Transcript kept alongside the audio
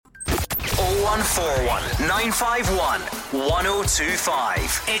0141 951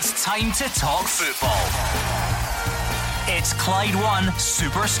 1025. It's time to talk football. It's Clyde One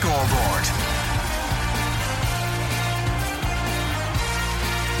Super Scoreboard.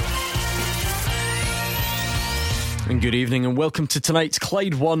 And good evening and welcome to tonight's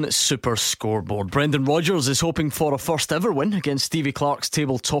Clyde One Super Scoreboard. Brendan Rodgers is hoping for a first ever win against Stevie Clarke's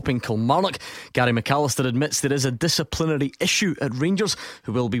table-topping Kilmarnock. Gary McAllister admits there is a disciplinary issue at Rangers,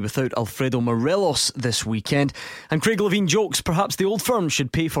 who will be without Alfredo Morelos this weekend. And Craig Levein jokes perhaps the old firm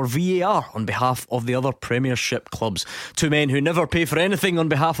should pay for VAR on behalf of the other Premiership clubs. Two men who never pay for anything on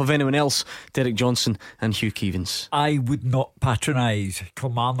behalf of anyone else, Derek Johnson and Hugh Keevins. I would not patronise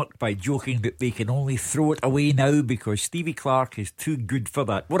Kilmarnock by joking that they can only throw it away now because Stevie Clarke is too good for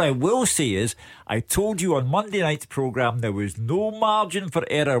that. What I will say is, I told you on Monday night's programme there was no margin for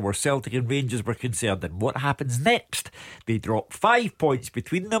error where Celtic and Rangers were concerned. And what happens next? They drop 5 points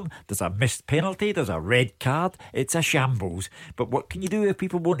between them. There's a missed penalty, there's a red card. It's a shambles. But what can you do if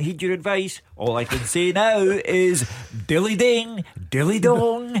people won't heed your advice? All I can say now is dilly ding, dilly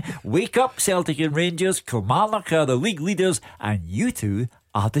dong. Wake up, Celtic and Rangers. Kilmarnock are the league leaders and you two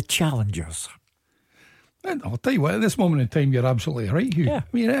are the challengers. And I'll tell you what, at this moment in time, you're absolutely right, Hugh. Yeah.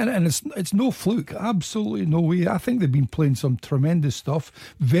 I mean, and it's no fluke, absolutely no way. I think they've been playing some tremendous stuff,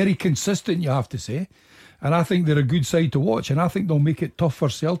 very consistent, you have to say. And I think they're a good side to watch, and I think they'll make it tough for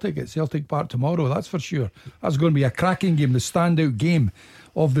Celtic at Celtic Park tomorrow, that's for sure. That's going to be a cracking game, the standout game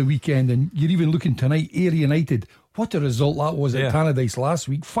of the weekend. And you're even looking tonight, Ayr United. What a result that was at Tannadice last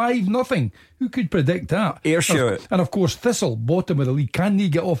week. 5-0. Who could predict that? Ayrshire. And of course Thistle, bottom of the league. Can they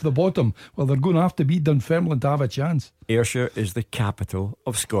get off the bottom? Well, they're going to have to beat Dunfermline to have a chance. Ayrshire is the capital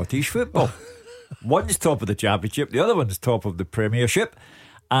of Scottish football. One's top of the Championship, the other one's top of the Premiership.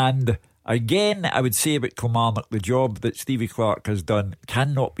 And again, I would say about Kilmarnock, the job that Stevie Clarke has done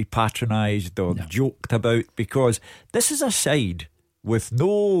cannot be patronised or joked about, because this is a side with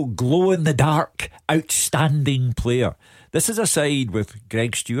no glow-in-the-dark, outstanding player. This is a side with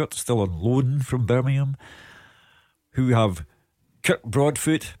Greg Stewart still on loan from Birmingham, who have Kirk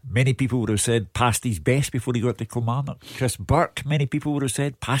Broadfoot, many people would have said past his best before he got to Kilmarnock. Chris Burke, many people would have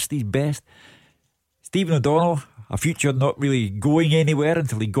said past his best. Stephen O'Donnell, a future not really going anywhere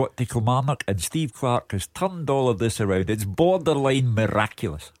until he got to Kilmarnock, and Steve Clarke has turned all of this around. It's borderline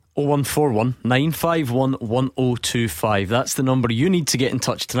miraculous. 0141 951 1025. That's the number you need to get in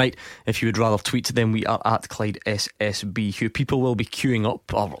touch tonight. If you would rather tweet, then we are at Clyde SSB. Who people will be queuing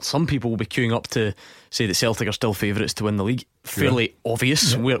up, or well, some people will be queuing up to say that Celtic are still favourites to win the league. Fairly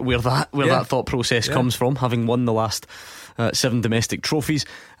obvious where that thought process comes from, having won the last 7 domestic trophies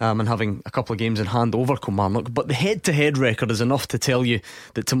and having a couple of games in hand over Kilmarnock. But the head-to-head record is enough to tell you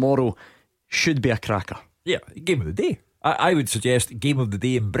that tomorrow should be a cracker. Yeah, game of the day. I would suggest game of the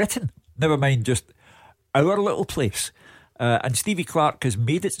day in Britain, never mind just our little place. And Stevie Clarke has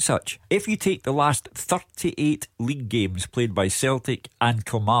made it such. If you take the last 38 league games played by Celtic and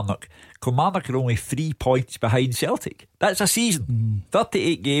Kilmarnock, Kilmarnock are only 3 points behind Celtic. That's a season.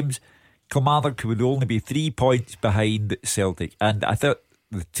 38 games, Kilmarnock would only be 3 points behind Celtic. And I thought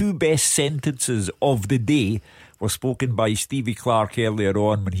the two best sentences of the day were spoken by Stevie Clarke earlier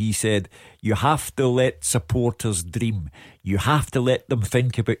on when he said, you have to let supporters dream. You have to let them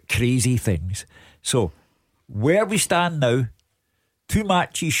think about crazy things. So, where we stand now, 2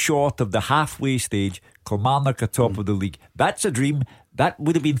 matches short of the halfway stage, Kilmarnock are top of the league. That's a dream. That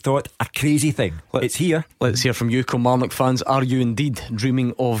would have been thought a crazy thing. It's here. Let's hear from you, Kilmarnock fans. Are you indeed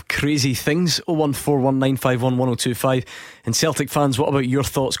dreaming of crazy things? 0141 951 1025. And Celtic fans, what about your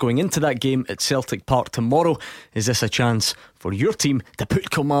thoughts going into that game at Celtic Park tomorrow? Is this a chance for your team to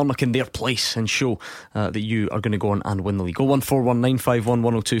put Kilmarnock in their place and show that you are going to go on and win the league? 0141 951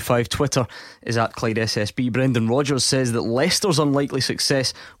 1025. Twitter is at Clyde SSB. Brendan Rodgers says that Leicester's unlikely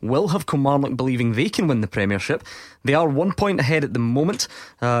success will have Kilmarnock believing they can win the Premiership. They are 1 point ahead at the moment,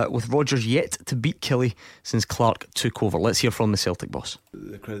 with Rodgers yet to beat Killie since Clarke took over. Let's hear from the Celtic boss.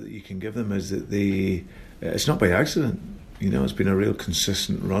 The credit that you can give them is that it's not by accident. You know, it's been a real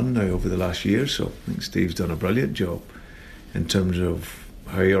consistent run now over the last year. So I think Steve's done a brilliant job in terms of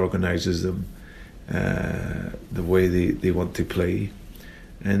how he organises them, the way they want to play,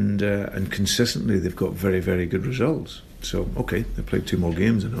 and consistently they've got very, very good results. So okay, they played 2 more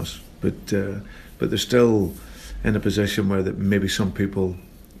games than us, but they're still in a position where that maybe some people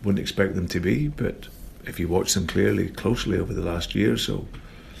wouldn't expect them to be. But if you watch them closely over the last year or so,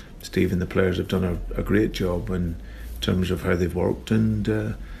 Steve and the players have done a great job in terms of how they've worked,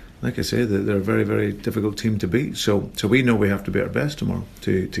 and like I say, they're a very, very difficult team to beat. So we know we have to be our best tomorrow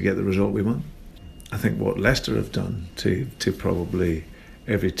to get the result we want. I think what Leicester have done to probably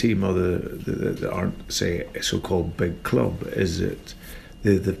every team other that aren't, say, a so-called big club, is that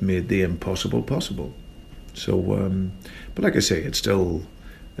they've made the impossible possible. So, but like I say, it's still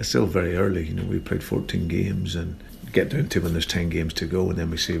very early. You know, we played 14 games and get down to when there's 10 games to go, and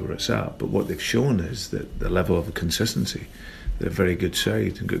then we see where it's at. But what they've shown is that the level of consistency. They're a very good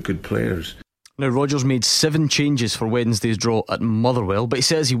side and got good players. Now, Rodgers made 7 changes for Wednesday's draw at Motherwell, but he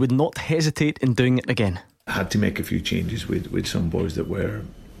says he would not hesitate in doing it again. I had to make a few changes with some boys that were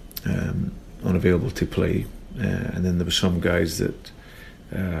unavailable to play, and then there were some guys that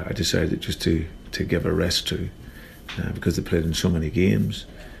I decided just to give a rest to, because they played in so many games,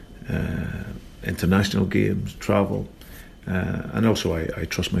 international games, travel, and also I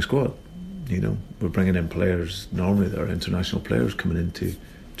trust my squad. You know, we're bringing in players normally that are international players coming in to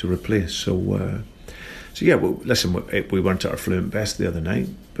replace. So yeah, well, listen, we weren't at our fluent best the other night,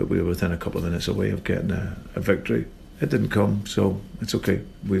 but we were within a couple of minutes away of getting a victory. It didn't come, so it's okay.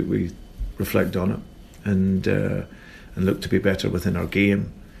 We reflect on it and look to be better within our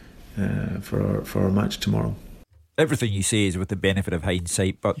game for our match tomorrow. Everything you say is with the benefit of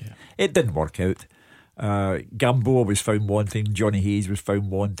hindsight, but it didn't work out. Gamboa was found wanting, Johnny Hayes was found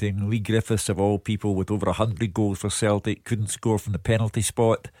wanting, Lee Griffiths, of all people, with over 100 goals for Celtic, couldn't score from the penalty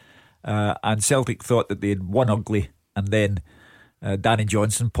spot, and Celtic thought that they had won ugly, and then Danny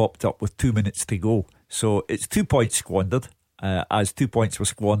Johnson popped up with 2 minutes to go. So it's 2 points squandered, as 2 points were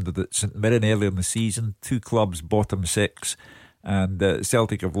squandered at St Mirren earlier in the season. 2 clubs bottom 6, and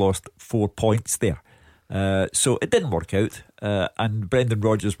Celtic have lost 4 points there. So it didn't work out, and Brendan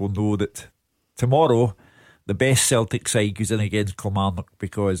Rodgers will know that tomorrow the best Celtic side goes in against Kilmarnock,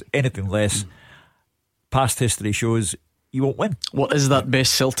 because anything less, past history shows you won't win. What is that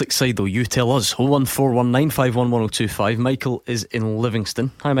best Celtic side though? You tell us. 01419511025. Michael is in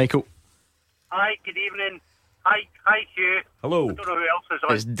Livingston. Hi, Michael. Hi, good evening. Hi Hugh. Hello. I don't know who else is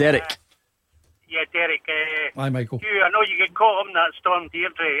on. It's Derek. Yeah, Derek. Hi, Michael. Hugh, I know you get caught up in that Storm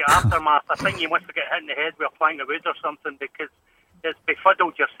Deirdre aftermath. I think you must have got hit in the head with a plank of wood or something, because it's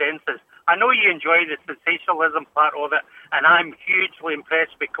befuddled your senses. I know you enjoy the sensationalism part of it, and I'm hugely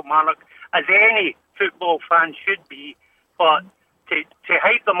impressed with Kilmarnock, as any football fan should be, but to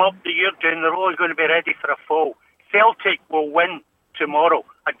hype them up that you're doing, they're always going to be ready for a fall. Celtic will win tomorrow,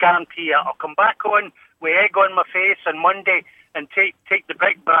 I guarantee you. I'll come back on with egg on my face on Monday and take the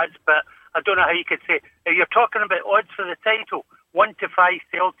big bads, but I don't know how you could say. If you're talking about odds for the title, 1-5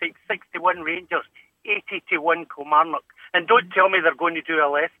 Celtic, 6-1 Rangers, 80-1 Kilmarnock. And don't tell me they're going to do a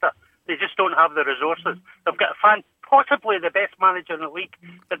Leicester. They just don't have the resources. They've got possibly the best manager in the league,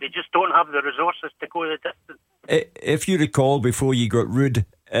 but they just don't have the resources to go the distance. If you recall, before you got rude,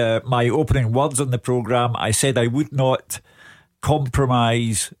 my opening words on the programme, I said I would not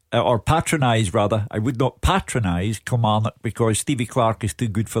compromise, or patronise rather, I would not patronise Kilmarnock because Stevie Clarke is too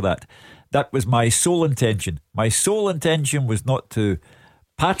good for that. That was my sole intention. My sole intention was not to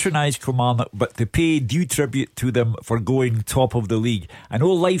patronise Kilmarnock, but to pay due tribute to them for going top of the league. I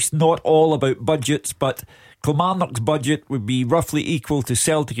know life's not all about budgets, but Kilmarnock's budget would be roughly equal to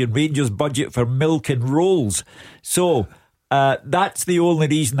Celtic and Rangers' budget for milk and rolls. So that's the only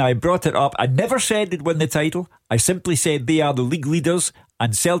reason I brought it up. I never said they'd win the title. I simply said they are the league leaders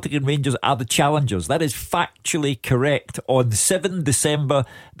and Celtic and Rangers are the challengers. That is factually correct. On 7 December,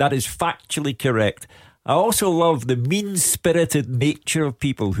 that is factually correct. I also love the mean-spirited nature of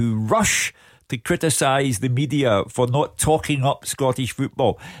people who rush to criticise the media for not talking up Scottish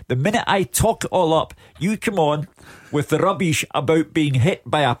football. The minute I talk it all up, you come on with the rubbish about being hit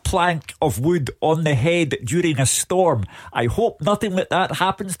by a plank of wood on the head during a storm. I hope nothing like that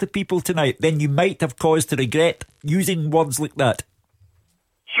happens to people tonight. Then you might have cause to regret using words like that.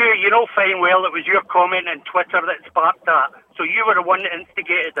 Sure, you know fine well it was your comment on Twitter that sparked that. So you were the one that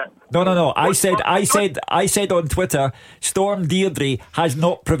instigated it. No. I said on Twitter, Storm Deirdre has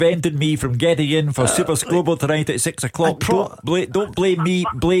not prevented me from getting in for Super Scoreboard tonight at 6 o'clock. Don't blame me,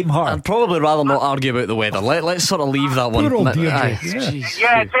 blame her. I'd probably rather not argue about the weather. Let's sort of leave that one. Poor old Deirdre.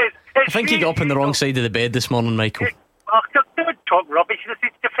 Yeah, I think you got up on the wrong side of the bed this morning, Michael. Don't talk rubbish. This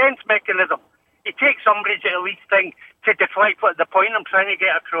is defence mechanism. You take somebody's at least thing to deflect what the point I'm trying to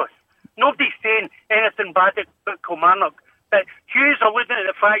get across. Nobody's saying anything bad about Kilmarnock, but Hugh's alluding to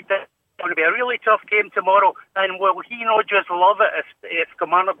the fact that it's going to be a really tough game tomorrow, and will he not just love it if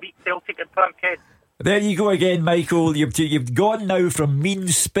Kilmarnock beat Celtic at Parkhead? There you go again, Michael. You've gone now from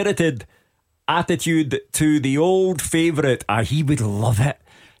mean-spirited attitude to the old favourite. He would love it.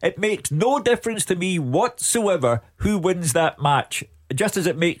 It makes no difference to me whatsoever who wins that match. Just as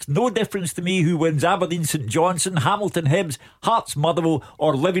it makes no difference to me who wins Aberdeen St Johnstone, Hamilton Hibs, Hearts Motherwell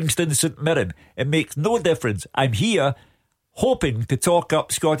or Livingston St Mirren. It makes no difference. I'm here hoping to talk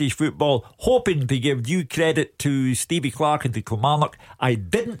up Scottish football, hoping to give due credit to Stevie Clarke and to Kilmarnock. I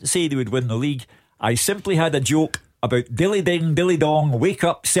didn't say they would win the league. I simply had a joke about dilly ding, dilly dong, wake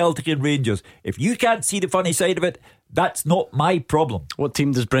up Celtic and Rangers. If you can't see the funny side of it, that's not my problem. What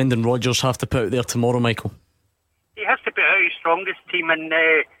team does Brendan Rodgers have to put out there tomorrow, Michael? He has to put out his strongest team, and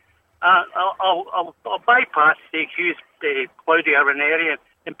I'll bypass the accused Claudia Ranieri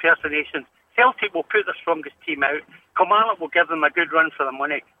impersonations. Celtic will put the strongest team out. Kilmarnock will give them a good run for the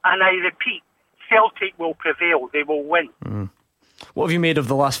money. And I repeat, Celtic will prevail. They will win. What have you made of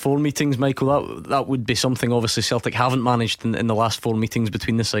the last 4 meetings, Michael? That would be something obviously Celtic haven't managed in the last 4 meetings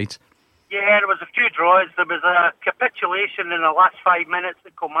between the sides. Yeah, there was a few draws. There was a capitulation in the last 5 minutes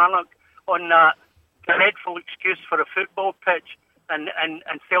at Kilmarnock on that dreadful excuse for a football pitch, and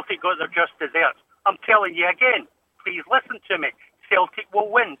Celtic got their just desserts. I'm telling you again, please listen to me. Celtic will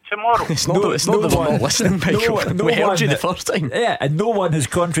win tomorrow. It's not that we're not listening, Michael. We heard you the first time. Yeah, and no one has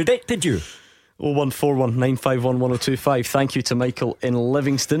contradicted you. 01419511025. Thank you to Michael in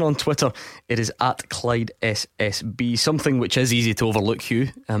Livingston. On Twitter, it is at Clyde SSB. Something which is easy to overlook, Hugh,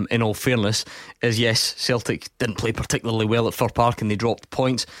 in all fairness, is yes, Celtic didn't play particularly well at Fir Park and they dropped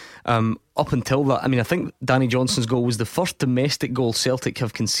points. Up until that, I mean, I think Danny Johnson's goal was the first domestic goal Celtic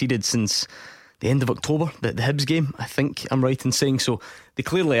have conceded since the end of October, the Hibs game, I think I'm right in saying. So they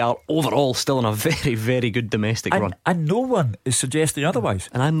clearly are overall still on a very, very good domestic run. And no one is suggesting otherwise.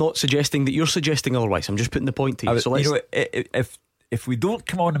 And I'm not suggesting that you're suggesting otherwise. I'm just putting the point to you. So if we don't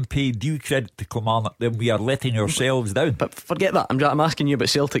come on and pay due credit to Kilmarnock, then we are letting ourselves down. But forget that. I'm asking you about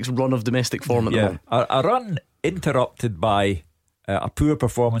Celtic's run of domestic form at the moment. A run interrupted by a poor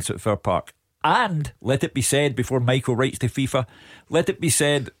performance at Fir Park. And let it be said, before Michael writes to FIFA, let it be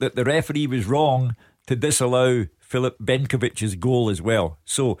said that the referee was wrong to disallow Filip Benkovic's goal as well.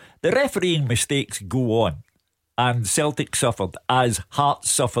 So the refereeing mistakes go on, and Celtic suffered as Hearts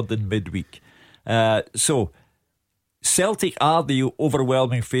suffered in midweek. So Celtic are the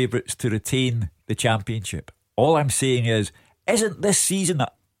overwhelming favourites to retain the championship. All I'm saying is, isn't this season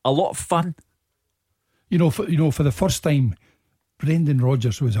a lot of fun? For the first time, Brendan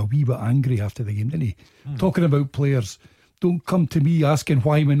Rodgers was a wee bit angry after the game, didn't he? Talking about players. Don't come to me asking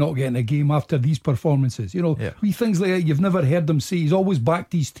why we're not getting a game after these performances. Wee things like that you've never heard him say. He's always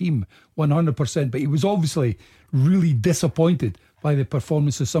backed his team 100%, but he was obviously really disappointed by the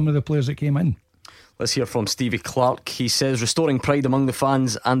performance of some of the players that came in. Let's hear from Stevie Clarke. He says restoring pride among the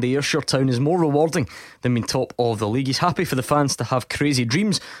fans and the Ayrshire town is more rewarding than being top of the league. He's happy for the fans to have crazy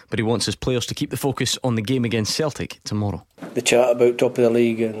dreams, but he wants his players to keep the focus on the game against Celtic tomorrow. The chat about top of the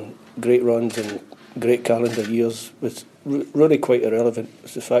league and great runs and great calendar years was really quite irrelevant.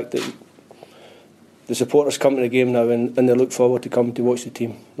 It's the fact that the supporters come to the game now and they look forward to coming to watch the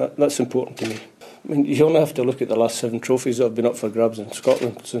team. That's important to me. I mean, you only have to look at the last 7 trophies that have been up for grabs in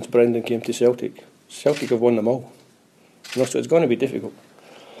Scotland since Brendan came to Celtic. Celtic have won them all. So it's going to be difficult.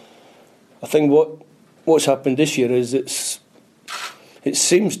 I think what's happened this year is it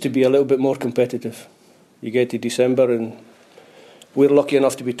seems to be a little bit more competitive. You get to December and we're lucky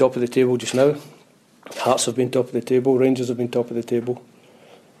enough to be top of the table just now. Hearts have been top of the table, Rangers have been top of the table,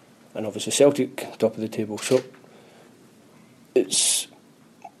 and obviously Celtic top of the table. So it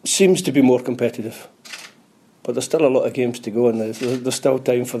seems to be more competitive, but there's still a lot of games to go, and there's still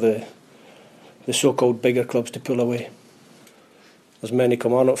time for the so-called bigger clubs to pull away. There's many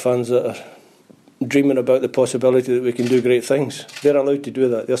Kilmarnock fans that are dreaming about the possibility that we can do great things. They're allowed to do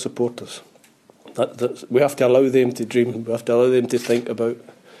that. They're supporters. We have to allow them to dream. We have to allow them to think about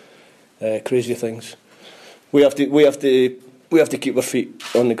crazy things. We have to keep our feet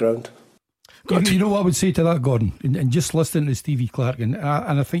on the ground. You know what I would say to that, Gordon, and just listening to Stevie Clarke, and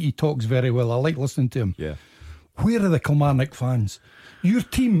I think he talks very well. I like listening to him. Yeah. Where are the Kilmarnock fans? Your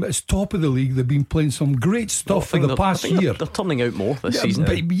team is top of the league. They've been playing some great stuff for the past year. They're turning out more this season.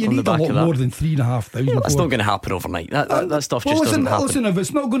 But you need a lot more than 3,500. That's not going to happen overnight. That stuff just doesn't happen. Listen, if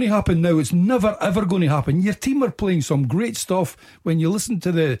it's not going to happen now, it's never ever going to happen. Your team are playing some great stuff. When you listen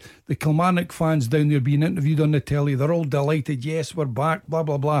to the Kilmarnock fans down there being interviewed on the telly, they're all delighted. Yes, we're back, blah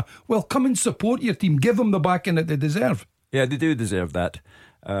blah blah. Well, come and support your team. Give them the backing that they deserve. Yeah, they do deserve that.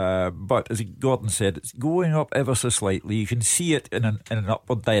 But as Gordon said, it's going up ever so slightly. You can see it in an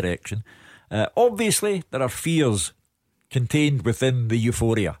upward direction. Obviously, there are fears contained within the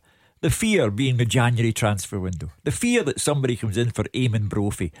euphoria. The fear being the January transfer window. The fear that somebody comes in for Eamon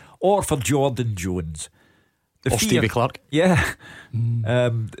Brophy or for Jordan Jones. Or Stevie Clarke. Yeah,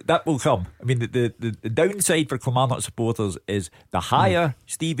 that will come. I mean, the downside for Kilmarnock supporters is the higher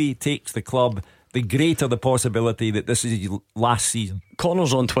Stevie takes the club, the greater the possibility that this is his last season.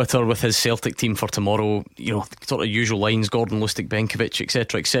 Connor's on Twitter with his Celtic team for tomorrow. You know, sort of usual lines: Gordon, Lustig, Benkovic,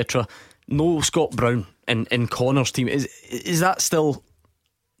 etc., etc. No Scott Brown in Connor's team. Is that still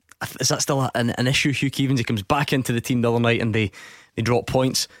an issue? Hugh Keevins, he comes back into the team the other night and they drop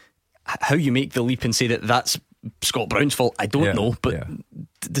points. How you make the leap and say that that's Scott Brown's fault, I don't know. But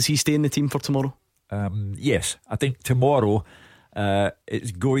does he stay in the team for tomorrow? Yes, I think tomorrow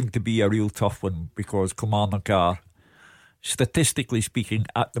it's going to be a real tough one, because Kilmarnock are, statistically speaking,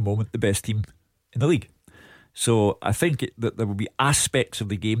 at the moment the best team in the league. So I think that there will be aspects of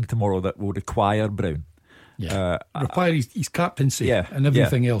the game tomorrow that will require Brown. Require his captaincy and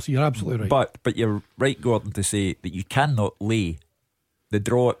everything else. You're absolutely right. But you're right, Gordon, to say that you cannot lay the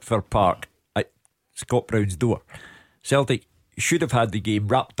draw at Fir Park at Scott Brown's door. Celtic should have had the game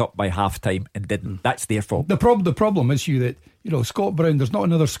wrapped up by half time and didn't. That's their fault. The problem is, Hugh, that Scott Brown, there's not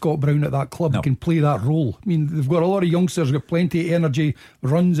another Scott Brown at that club who can play that role. I mean, they've got a lot of youngsters, got plenty of energy,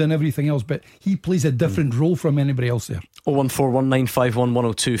 runs and everything else, but he plays a different role from anybody else there.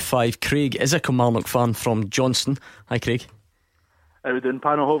 01419511025. Craig is a Kilmarnock fan from Johnston. Hi, Craig. How we doing,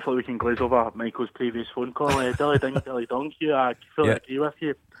 panel? Hopefully we can glaze over Michael's previous phone call. Dilly ding, dilly dong, Hugh. I fully agree with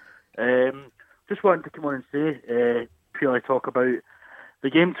you. Just wanted to come on and say, purely talk about the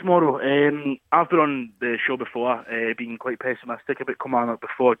game tomorrow. I've been on the show before, being quite pessimistic about Kilmarnock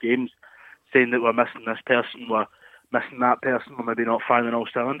before games, saying that we're missing this person, we're missing that person, we're maybe not firing all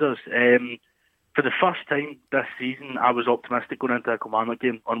cylinders. For the first time this season, I was optimistic going into a Kilmarnock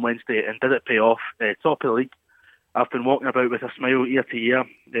game on Wednesday, and did it pay off? Top of the league. I've been walking about with a smile ear to ear.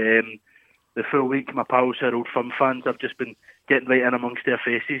 The full week, my pals are old firm fans. I've just been getting right in amongst their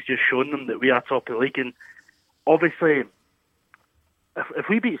faces, just showing them that we are top of the league. And obviously, if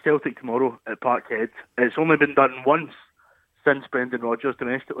we beat Celtic tomorrow at Parkhead, it's only been done once since Brendan Rodgers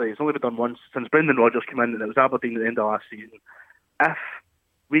domestically. It's only been done once since Brendan Rodgers came in, and it was Aberdeen at the end of last season. If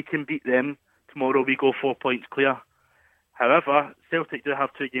we can beat them tomorrow, we go 4 points clear. However, Celtic do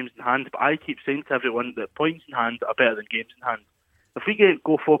have 2 games in hand, but I keep saying to everyone that points in hand are better than games in hand. If we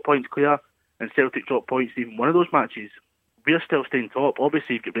go 4 points clear and Celtic drop points in even one of those matches, we're still staying top.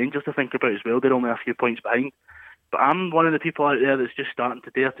 Obviously, you've got Rangers to think about as well. They're only a few points behind. But I'm one of the people out there that's just starting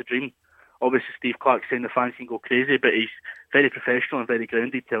to dare to dream. Obviously, Steve Clarke's saying the fans can go crazy, but he's very professional and very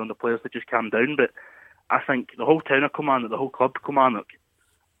grounded, telling the players to just calm down. But I think the whole town of Kilmarnock, the whole club of Kilmarnock,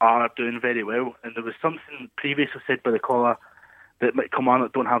 are doing very well. And there was something previously said by the caller that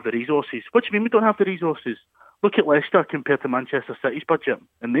Kilmarnock don't have the resources. What do you mean we don't have the resources? Look at Leicester compared to Manchester City's budget,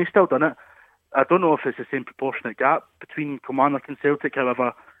 and they still done it. I don't know if it's the same proportionate gap between Kilmarnock and Celtic.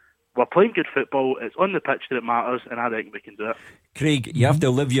 However, we're playing good football. It's on the pitch that it matters, and I think we can do it. Craig, you have to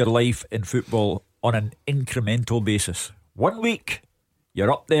live your life in football on an incremental basis. 1 week,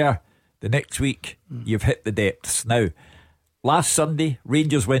 you're up there. The next week, you've hit the depths. Now, last Sunday,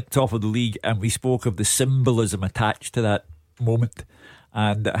 Rangers went top of the league, and we spoke of the symbolism attached to that moment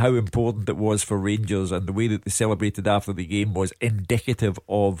and how important it was for Rangers, and the way that they celebrated after the game was indicative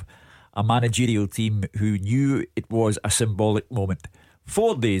of a managerial team who knew it was a symbolic moment.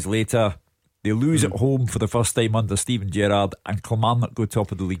 4 days later, they lose at home for the first time under Steven Gerrard, and Kilmarnock go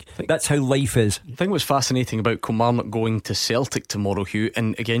top of the league. That's how life is. I think what's fascinating about Kilmarnock going to Celtic tomorrow, Hugh,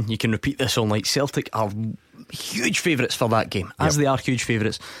 and again, you can repeat this all night, Celtic are huge favourites for that game, as they are huge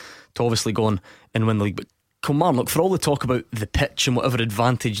favourites to obviously go on and win the league. But Kilmarnock, for all the talk about the pitch and whatever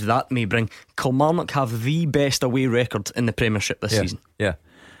advantage that may bring, Kilmarnock have the best away record in the Premiership this season. Yeah.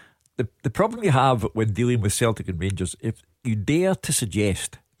 The problem you have when dealing with Celtic and Rangers, if you dare to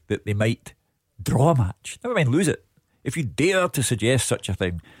suggest that they might draw a match, never mind lose it, if you dare to suggest such a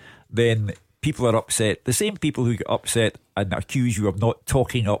thing, then people are upset. The same people who get upset and accuse you of not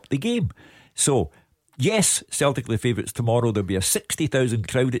talking up the game. So yes, Celtic are the favourites tomorrow. There'll be a 60,000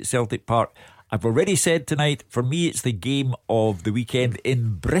 crowd at Celtic Park. I've already said tonight, for me it's the game of the weekend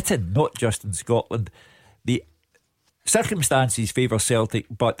in Britain, not just in Scotland. The circumstances favour Celtic,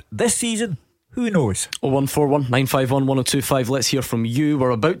 but this season, who knows? 0141 951 1025. Let's hear from you.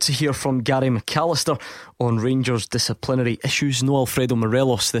 We're about to hear from Gary McAllister on Rangers disciplinary issues. No Alfredo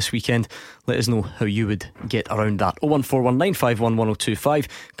Morelos this weekend. Let us know how you would get around that. 0141 951 1025.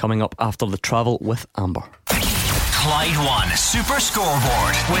 Coming up after the travel with Amber. Clyde One Super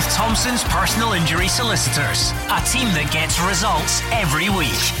Scoreboard with Thompson's personal injury solicitors. A team that gets results every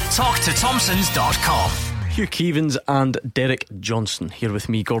week. Talk to Thompsons.com. Hugh Keevins and Derek Johnson here with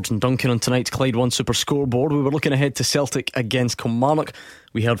me, Gordon Duncan, on tonight's Clyde One Super Scoreboard. We were looking ahead to Celtic against Kilmarnock.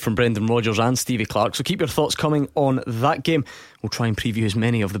 We heard from Brendan Rodgers and Stevie Clarke, so keep your thoughts coming on that game. We'll try and preview as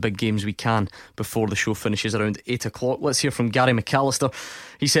many of the big games we can before the show finishes around 8 o'clock. Let's hear from Gary McAllister.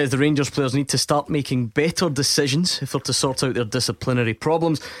 He says the Rangers players need to start making better decisions if they're to sort out their disciplinary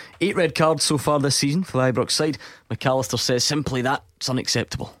problems. 8 red cards so far this season for the Ibrox side. McAllister says simply that's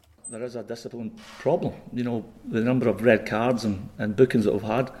unacceptable. There is a discipline problem, you know, the number of red cards and bookings that we've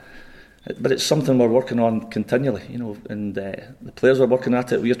had. But it's something we're working on continually, you know, and the players are working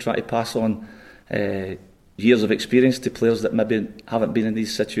at it. We're trying to pass on years of experience to players that maybe haven't been in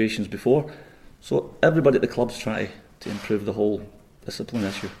these situations before. So everybody at the club's trying to improve the whole discipline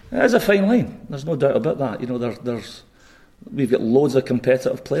issue. It is a fine line, there's no doubt about that. You know, we've got loads of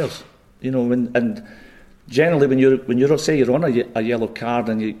competitive players, you know, and generally when you're say you're on a yellow card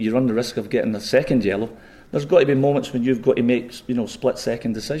and you run the risk of getting a second yellow, there's got to be moments when you've got to make, you know,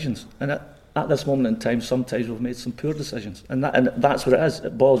 split-second decisions. And at this moment in time, sometimes we've made some poor decisions. And that's what it is.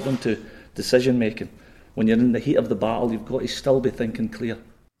 It boils down to decision-making. When you're in the heat of the battle, you've got to still be thinking clear.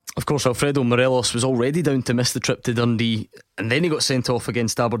 Of course, Alfredo Morelos was already down to miss the trip to Dundee, and then he got sent off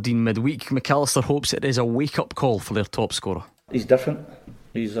against Aberdeen midweek. McAllister hopes it is a wake-up call for their top scorer. He's different.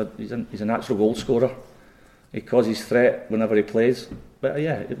 He's a natural goal scorer. He causes threat whenever he plays. But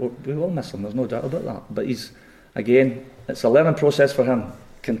yeah, we will miss him, there's no doubt about that. But it's a learning process for him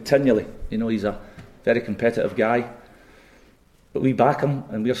continually. You know, he's a very competitive guy. But we back him,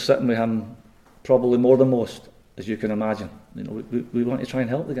 and we're sitting with him probably more than most, as you can imagine. You know, we want to try and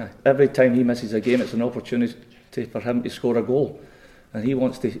help the guy. Every time he misses a game, it's an opportunity for him to score a goal. And he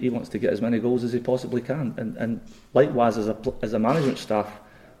wants to get as many goals as he possibly can. And likewise, as a management staff,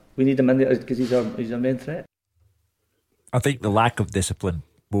 we need him in there because he's our main threat. I think the lack of discipline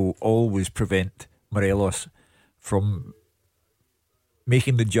will always prevent Morelos from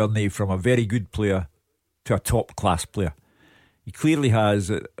making the journey from a very good player to a top class player. He clearly has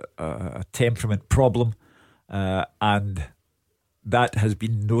a temperament problem, and that has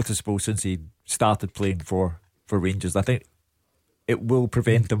been noticeable since he started playing for Rangers. I think it will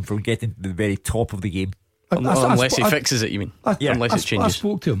prevent him from getting to the very top of the game. Unless he fixes it, you mean? Unless it changes. I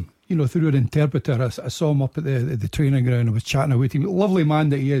spoke to him, you know, through an interpreter. I saw him up at the training ground. I was chatting away to him. Lovely man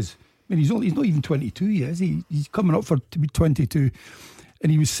that he is. I mean, he's not even 22 yet, is he? He's coming up to be 22.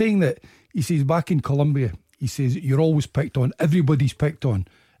 And he was saying that, he says, back in Colombia, he says, you're always picked on. Everybody's picked on.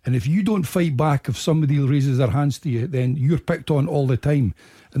 And if you don't fight back, if somebody raises their hands to you, then you're picked on all the time.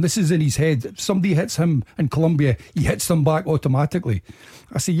 And this is in his head. If somebody hits him in Colombia, he hits them back automatically.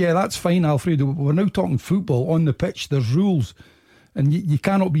 I say, yeah, that's fine, Alfredo. We're now talking football on the pitch. There's rules. And you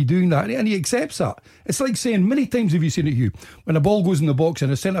cannot be doing that. And he accepts that. It's like saying, many times have you seen it, Hugh, when a ball goes in the box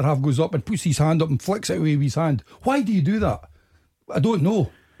and a centre half goes up and puts his hand up and flicks it away with his hand. Why do you do that? I don't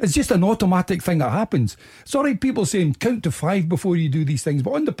know. It's just an automatic thing that happens. Sorry, people saying count to 5 before you do these things,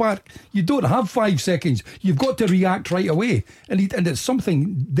 but on the park you don't have 5 seconds. You've got to react right away, and it's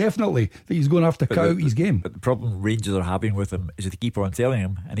something definitely that he's going to have to cut out his game. But the problem Rangers are having with him is that they keep on telling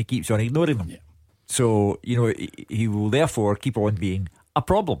him and he keeps on ignoring them. Yeah. So, you know, he will therefore keep on being a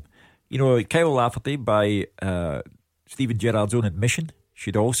problem. You know, Kyle Lafferty, by Stephen Gerrard's own admission,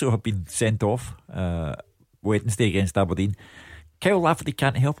 should also have been sent off Wednesday against Aberdeen. Kyle Lafferty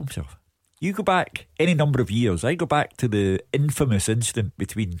can't help himself. You go back any number of years. I go back to the infamous incident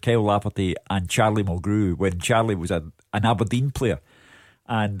between Kyle Lafferty and Charlie Mulgrew when Charlie was an Aberdeen player,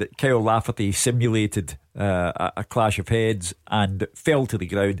 and Kyle Lafferty simulated a clash of heads and fell to the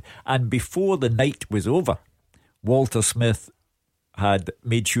ground. And before the night was over, Walter Smith had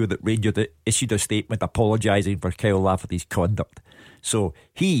made sure that Rangers issued a statement apologising for Kyle Lafferty's conduct. So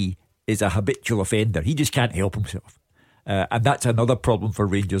he is a habitual offender. He just can't help himself. And that's another problem for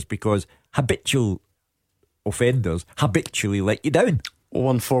Rangers, because habitual offenders habitually let you down.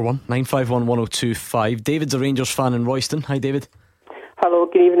 0141 951 1025. David's a Rangers fan in Royston. Hi, David. Hello,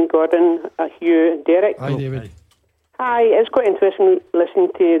 good evening, Gordon, Hugh and Derek. Hi, David. Hi, it's quite interesting listening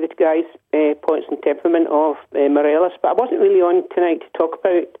to the guys' points and temperament of Morelos, but I wasn't really on tonight to talk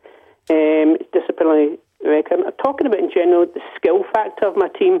about disciplinary record. I'm talking about in general the skill factor of my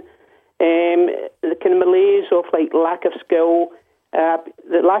team. The kind of malaise of like lack of skill.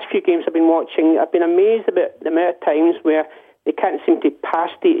 The last few games I've been watching, I've been amazed about the amount of times where they can't seem to pass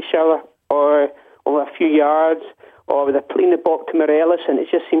to each other or over a few yards, or they're playing the ball to Morelos and it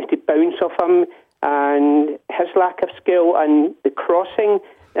just seems to bounce off him, and his lack of skill and the crossing,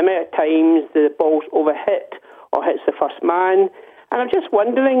 the amount of times the ball's overhit or hits the first man. And I'm just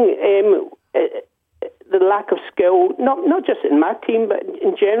wondering, the lack of skill, not just in my team, but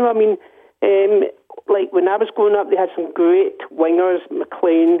in general. I mean, like when I was growing up, they had some great wingers,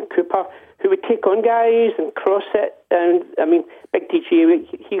 McLean, Cooper, who would take on guys and cross it. And I mean, Big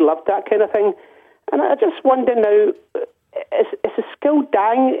TG, he loved that kind of thing. And I just wonder now, is the skill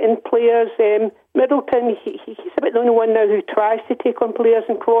dying in players? Middleton, he's about the only one now who tries to take on players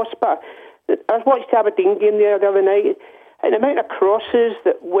and cross. But I watched the Aberdeen game there the other night, and the amount of crosses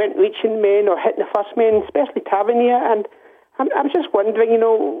that weren't reaching men or hitting the first men, especially Tavernier, and I'm just wondering,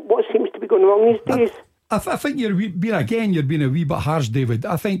 what seems to be going wrong these days. I think you're being a wee bit harsh, David.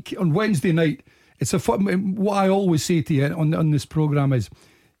 I think on Wednesday night, what I always say to you on this programme is,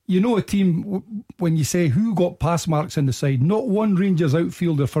 a team, when you say who got pass marks in the side, not one Rangers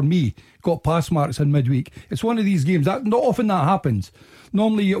outfielder for me got pass marks in midweek. It's one of these games that not often that happens.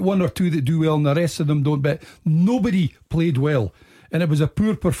 Normally you get one or two that do well and the rest of them don't, but nobody played well, and it was a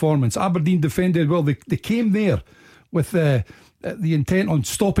poor performance. Aberdeen defended well. They came there with the intent on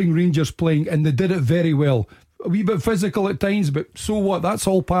stopping Rangers playing, and they did it very well. A wee bit physical at times, but so what? That's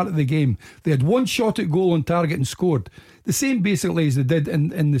all part of the game. They had one shot at goal on target and scored. The same basically as they did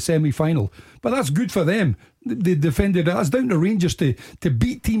in the semi-final. But that's good for them. They defended it. That's down to Rangers to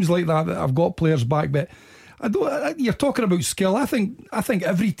beat teams like that have got players back. But you're talking about skill. I think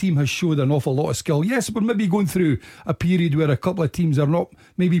every team has showed an awful lot of skill. Yes, we're maybe going through a period where a couple of teams are not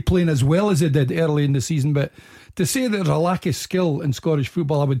maybe playing as well as they did early in the season, but to say there's a lack of skill in Scottish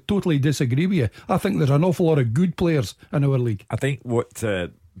football, I would totally disagree with you. I think there's an awful lot of good players in our league. I think what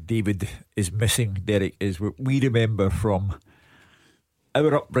David is missing, Derek, is what we remember from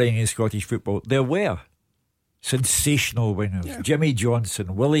our upbringing in Scottish football. There were sensational wingers. Jimmy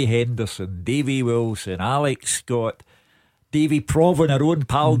Johnson, Willie Henderson, Davy Wilson, Alex Scott, Davy Provan, our own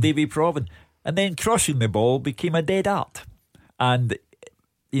pal Davy Provan. And then crossing the ball became a dead art. And,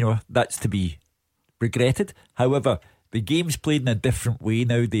 that's to be regretted. However, the game's played in a different way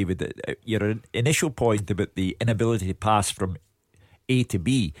now, David. Your initial point about the inability to pass from A to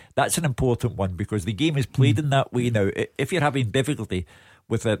B, that's an important one, because the game is played in that way now. If you're having difficulty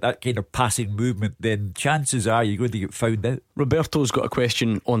with that kind of passing movement, then chances are you're going to get found out. Roberto's got a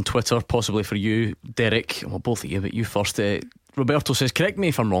question on Twitter, possibly for you, Derek. Well, both of you, but you first. Roberto says, correct me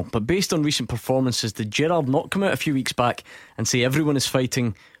if I'm wrong, but based on recent performances, did Gerrard not come out a few weeks back and say everyone is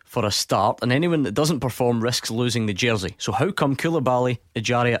fighting for a start, and anyone that doesn't perform risks losing the jersey? So how come Koulibaly,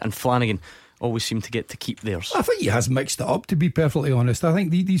 Ejaria and Flanagan always seem to get to keep theirs? I think he has mixed it up, to be perfectly honest. I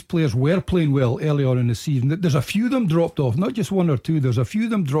think these players were playing well early on in the season. There's a few of them dropped off, not just one or two. There's a few of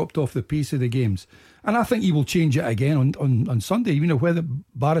them dropped off the pace of the games, and I think he will change it again on Sunday. Whether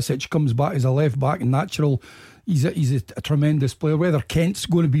Barisic comes back as a left back and natural, he's a tremendous player. Whether Kent's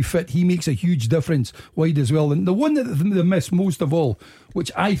going to be fit, he makes a huge difference wide as well. And the one that they missed most of all,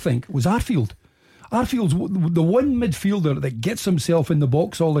 which I think, was Arfield. Arfield's the one midfielder that gets himself in the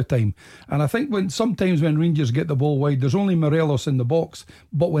box all the time. And I think sometimes when Rangers get the ball wide, there's only Morelos in the box.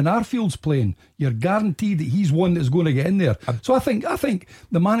 But when Arfield's playing, you're guaranteed that he's one that's going to get in there. So I think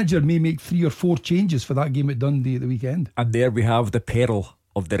the manager may make 3 or 4 changes for that game at Dundee at the weekend. And there we have the peril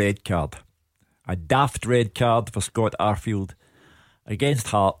of the red card. A daft red card for Scott Arfield against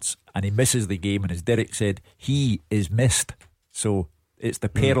Hearts, and he misses the game, and as Derek said, he is missed. So it's the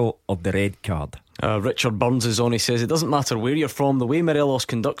peril of the red card. Richard Burns is on. He says, it doesn't matter where you're from, the way Morelos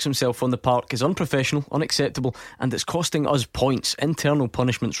conducts himself on the park is unprofessional, unacceptable, and it's costing us points. Internal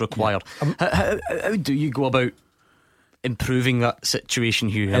punishments required. How do you go about improving that situation,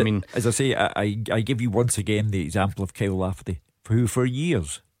 Hugh? I mean, as I say, I give you once again the example of Kyle Lafferty, who for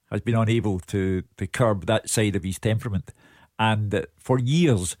years has been unable to curb that side of his temperament, and for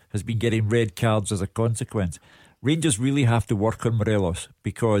years has been getting red cards as a consequence. Rangers really have to work on Morelos,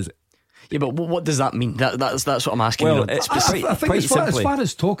 because... Yeah, but what does that mean? That's what I'm asking. Well, I think as far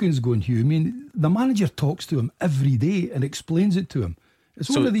as talking's going, Hugh, I mean, the manager talks to him every day and explains it to him. It's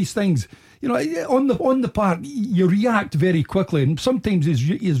one of these things, on the park you react very quickly, and sometimes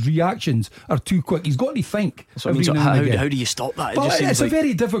his reactions are too quick. He's got to think. So how do you stop that? It's a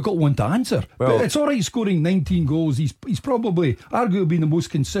very difficult one to answer. But it's alright scoring 19 goals. He's probably arguably the most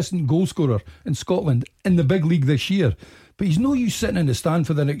consistent goal scorer in Scotland in the big league this year. But he's no use sitting in the stand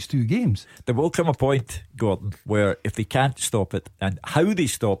for the next 2 games. There will come a point, Gordon, where if they can't stop it, and how they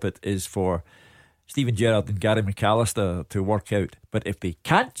stop it is for Stephen Gerrard and Gary McAllister to work out. But if they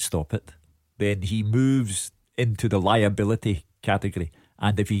can't stop it, then he moves into the liability category.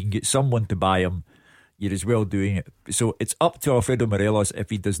 And if he can get someone to buy him, you're as well doing it. So it's up to Alfredo Morelos. If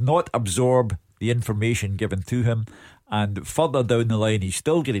he does not absorb the information given to him, and further down the line he's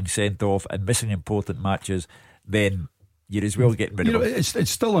still getting sent off and missing important matches, then you're as well getting rid of him. It's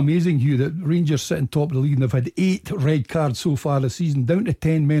still amazing, Hugh, that Rangers sit on top of the league and they've had 8 red cards so far this season, down to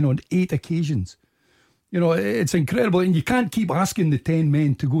 10 men on 8 occasions. You know, it's incredible, and you can't keep asking the 10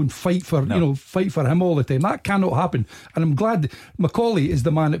 men to go and fight for fight for him all the time. That cannot happen. And I'm glad Macaulay is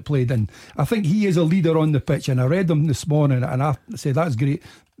the man that played in. I think he is a leader on the pitch, and I read him this morning and I said that's great.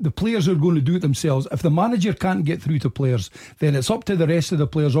 The players are going to do it themselves. If the manager can't get through to players, then it's up to the rest of the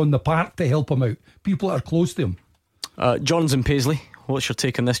players on the park to help him out. People that are close to him. John's in Paisley. What's your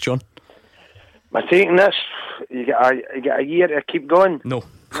take on this, John? My take on this, you get a year to keep going. No,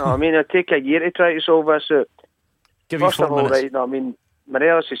 I mean, it'll take a year to try to solve this. Give you 4 minutes. Right, no, I mean,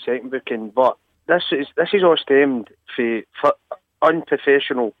 Morelos is second booking, but this is all stemmed for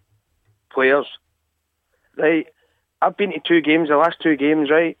unprofessional players. Right, I've been to 2 games, the last 2 games,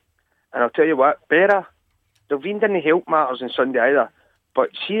 right, and I'll tell you what, Berra, Delvine didn't help matters on Sunday either,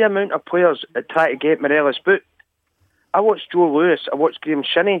 but see the amount of players that try to get Morelos booked. I watched Joe Lewis, I watched Graham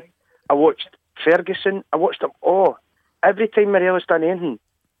Shinnie, I watched Ferguson, I watched them all. Every time Morelos done anything,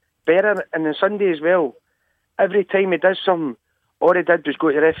 Berra, and on Sunday as well, every time he does something, all he did was go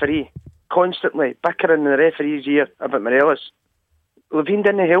to the referee, constantly bickering in the referee's ear about Morelos. Levine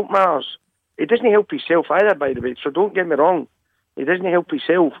didn't help matters. He doesn't help himself either, by the way, so don't get me wrong. He doesn't help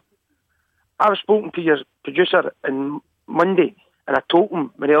himself. I've spoken to your producer on Monday, and I told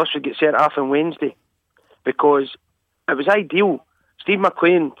him Morelos would get sent off on Wednesday because it was ideal. Steve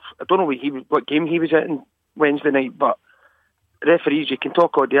McLean, I don't know what game he was in Wednesday night, but referees, you can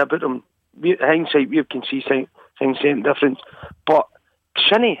talk all day about them. Hindsight, we can see things saying difference. But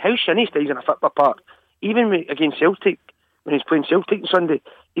Shinnie, how Shinnie stays in a football park, even against Celtic, when he's playing Celtic on Sunday,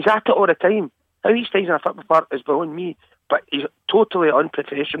 he's at it all the time. How he stays in a football park is beyond me, but he's totally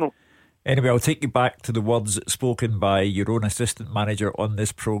unprofessional. Anyway, I'll take you back to the words spoken by your own assistant manager on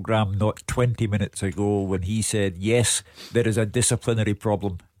this programme not 20 minutes ago when he said, yes, there is a disciplinary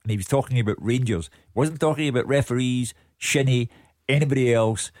problem. And he was talking about Rangers. He wasn't talking about referees, Shinnie, anybody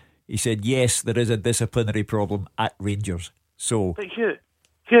else. He said, yes, there is a disciplinary problem at Rangers. So, but Hugh,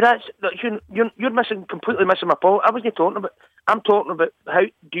 you're completely missing my point. I'm talking about how,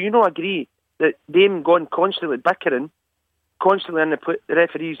 do you not agree that them going constantly bickering, constantly in the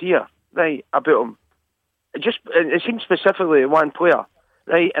referee's ear, right, about him? It seems specifically one player,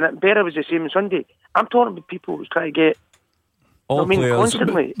 right, and Berra was the same on Sunday. I'm talking about people who's trying to get all players,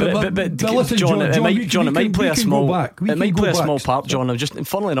 constantly. But listen, John, it might play a small part, John.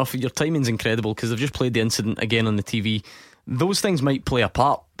 Funnily enough, your timing's incredible because they've just played the incident again on the TV. Those things might play a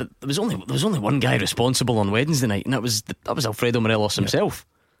part, but there was only one guy responsible on Wednesday night, and that was Alfredo Morelos himself.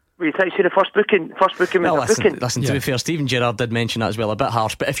 Well, you try to say the first booking was a booking. Listen, to be fair, Stephen Gerrard did mention that as well, a bit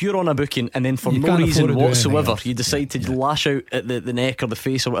harsh. But if you're on a booking and then for no reason whatsoever you decide to lash out at the neck or the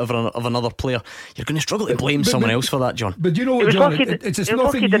face or whatever of another player, you're going to struggle to blame someone else for that, John. But you know what, John? It's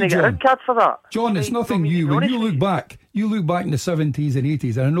nothing new, John. For that. John, it's nothing new. When you look back in the 70s and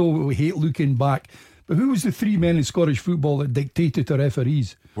 80s, and I know we hate looking back, but who was the 3 men in Scottish football that dictated to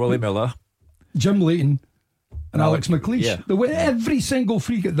referees? Willie Miller, Jim Leighton, and Alex McLeish. Yeah. They were every single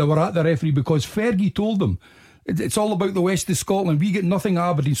free kick they were at the referee because Fergie told them it's all about the west of Scotland. We get nothing at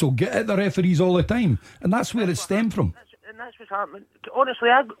Aberdeen, so get at the referees all the time, and that's where it stemmed from. And that's what's happening. Honestly,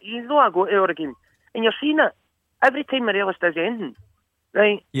 I go to Oregon, and you're seeing it every time Morelos does anything.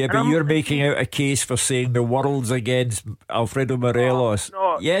 Right. Yeah, but you're making out a case for saying the world's against Alfredo Morelos.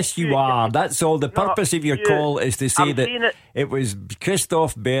 No, yes, you are. That's all. The purpose of your call is to say that it was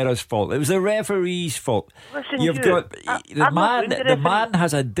Christophe Berra's fault. It was the referee's fault. Listen, the man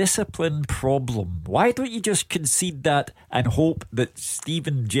has a discipline problem. Why don't you just concede that and hope that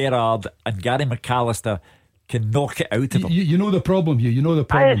Stephen Gerrard and Gary McAllister can knock it out of him? You know the problem here. You know the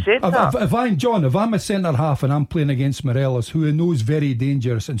problem. If I'm a centre half and I'm playing against Morelos, who I know is very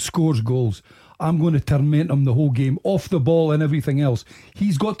dangerous and scores goals, I'm going to torment him the whole game, off the ball and everything else.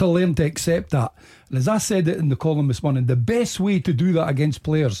 He's got to learn to accept that. And as I said it in the column this morning, the best way to do that against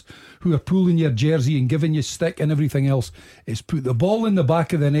players who are pulling your jersey and giving you stick and everything else is put the ball in the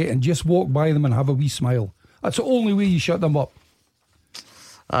back of the net and just walk by them and have a wee smile. That's the only way you shut them up.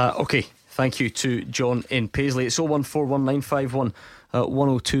 Okay. Thank you to John in Paisley. It's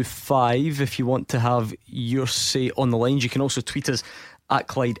 01419511025 if you want to have your say on the lines. You can also tweet us at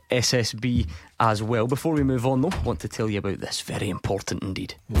Clyde SSB as well. Before we move on though, I want to tell you about this, very important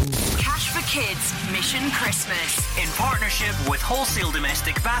indeed. Cash for Kids Mission Christmas in partnership with Wholesale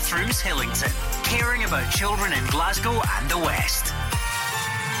Domestic Bathrooms Hillington, caring about children in Glasgow and the West.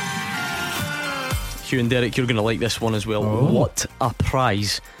 Hugh and Derek, you're going to like this one as well. What a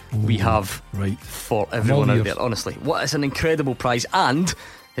prize we have for everyone out there. Honestly, it's an incredible prize, and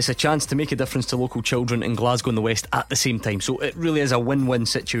It's a chance to make a difference to local children in Glasgow and the West at the same time. So it really is a win-win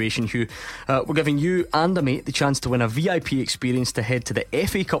situation, Hugh. We're giving you and a mate the chance to win a VIP experience to head to the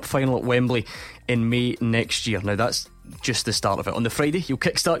FA Cup final at Wembley in May next year. Now that's just the start of it. On the Friday, you'll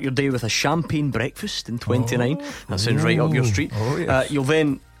kickstart your day with a champagne breakfast in 29. That sounds right up your street. Yes. You'll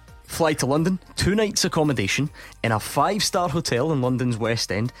then fly to London, 2 nights accommodation in a 5-star hotel in London's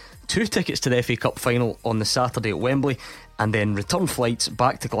West End, 2 tickets to the FA Cup final on the Saturday at Wembley, and then return flights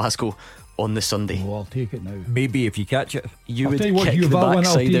back to Glasgow on the Sunday. Oh, I'll take it now. Maybe if you catch it. You I'll would tell you what, kick Hugh, the if I win, I'll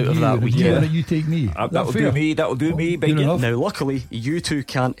backside take out of you. that If weekend. you win it, you take me. That'll do me. That'll do me. Big enough. Now luckily you two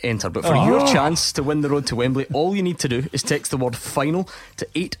can't enter, but for your chance to win the road to Wembley, all you need to do is text the word final to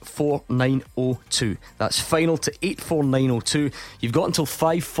 84902. That's final to 84902. You've got until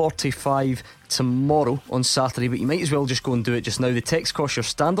 5:45 tomorrow on Saturday, but you might as well just go and do it just now. The text costs your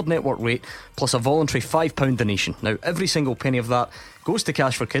standard network rate plus a voluntary £5 donation. Now every single penny of that goes to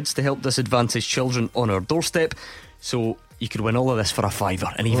Cash for Kids to help disadvantaged children on our doorstep. So you could win all of this for a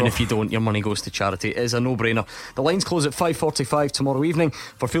 £5, and even if you don't, your money goes to charity. It is a no-brainer. The lines close at 5:45 tomorrow evening.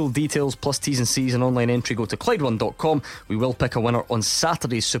 For full details plus T's and C's and online entry, go to Clyde1.com. We will pick a winner on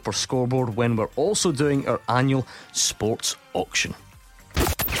Saturday's Super Scoreboard when we're also doing our annual sports auction.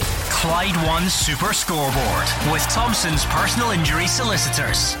 Clyde One Super Scoreboard with Thompson's personal injury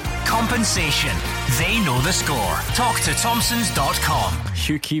solicitors. Compensation. They know the score. Talk to Thompsons.com.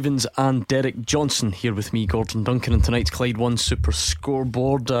 Hugh Keevins and Derek Johnson here with me, Gordon Duncan, and tonight's Clyde One Super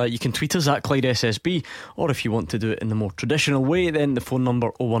Scoreboard. You can tweet us at Clyde SSB, or if you want to do it in the more traditional way, then the phone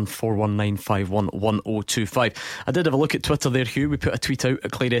number 01419511025. I did have a look at Twitter there, Hugh. We put a tweet out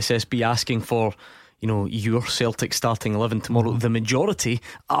at Clyde SSB asking for, you know, your Celtic starting 11 tomorrow. The majority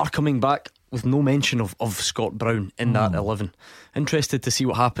are coming back with no mention of Scott Brown in that 11. Interested to see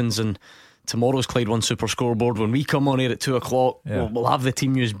what happens in tomorrow's Clyde One Super Scoreboard. When we come on here at 2 o'clock, we'll have the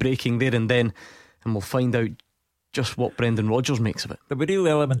team news breaking there and then, and we'll find out just what Brendan Rodgers makes of it. There were real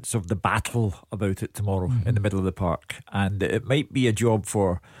elements of the battle about it tomorrow in the middle of the park, and it might be a job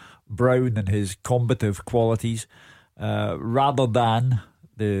for Brown and his combative qualities rather than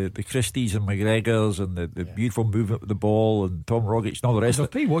the Christies and McGregors and the beautiful movement with the ball and Tom Rogic and all the rest I'll of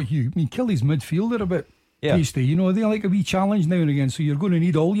it. tell you what, Hugh, I mean, Kelly's midfield are a bit tasty, you know, they like a wee challenge now and again, so you're going to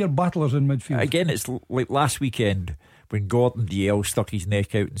need all your battlers in midfield. Again, it's like last weekend when Gordon Dalziel stuck his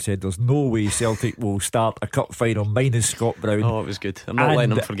neck out and said there's no way Celtic will start a cup final minus Scott Brown. Oh, it was good. I'm not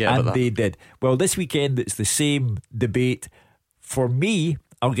letting them forget about that. And they did. Well, this weekend it's the same debate. For me,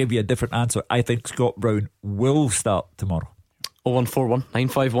 I'll give you a different answer. I think Scott Brown will start tomorrow. 0141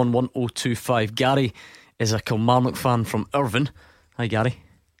 951 1025. Gary is a Kilmarnock fan from Irvine. Hi, Gary.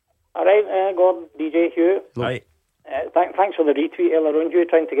 Alright, Gordon, DJ, Hugh. Hi. Thanks for the retweet earlier on, Hugh,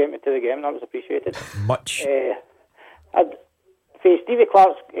 trying to get me to the game. That was appreciated. Much. Stevie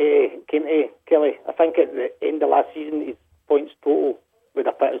Clark came to Kelly. I think at the end of last season, his points total would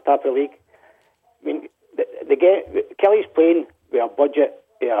have put us top of the league. I mean, Kelly's playing with a budget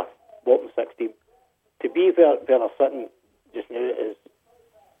of a bottom 6 team. To be where they're sitting just now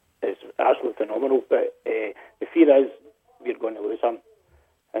is absolutely phenomenal. But the fear is we're going to lose him,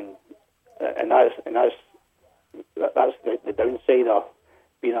 and that's the downside of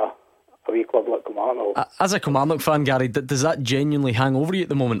being a wee club like Kilmarnock. As a Kilmarnock fan, Gary, does that genuinely hang over you at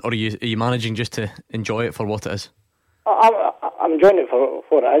the moment, or are you managing just to enjoy it for what it is? I'm enjoying it for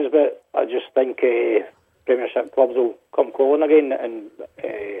what it is, but I just think Premiership clubs will come calling again, and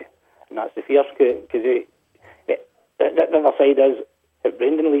that's the fear. Because the other side is, if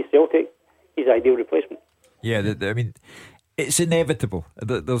Brendan leaves Celtic, he's the ideal replacement. Yeah, I mean, it's inevitable.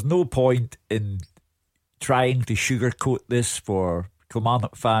 There's no point in trying to sugarcoat this for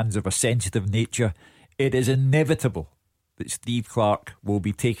Kilmarnock fans of a sensitive nature. It is inevitable that Steve Clark will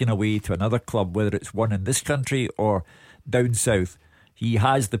be taken away to another club, whether it's one in this country or down south. He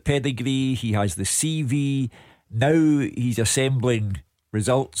has the pedigree, he has the CV. Now he's assembling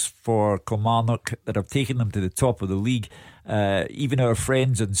results for Kilmarnock that have taken them to the top of the league. Even our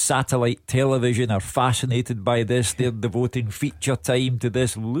friends on satellite television are fascinated by this. They're devoting feature time to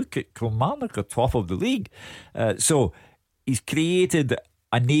this. Look at Kilmarnock at top of the league. So he's created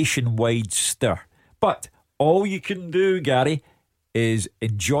a nationwide stir. But all you can do, Gary, is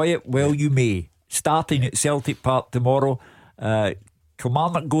enjoy it while you may. Starting at Celtic Park tomorrow,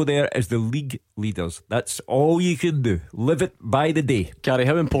 Kilmarnock go there as the league leaders. That's all you can do. Live it by the day. Gary,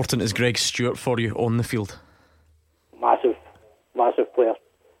 how important is Greg Stewart for you on the field? Massive player.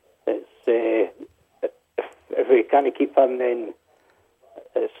 It's if we can't keep him, then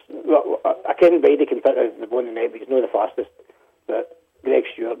it's. Well, I Ken Brady can put the ball in the net, but he's not the fastest. But Greg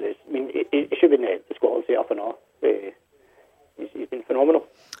Stewart is. I mean, he should be in the Scotland set up and all. He's he's been phenomenal.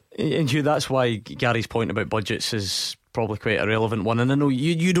 And Hugh, that's why Gary's point about budgets is probably quite a relevant one. And I know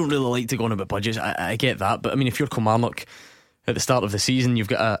you don't really like to go on about budgets, I get that, but I mean, if you're Kilmarnock at the start of the season, you've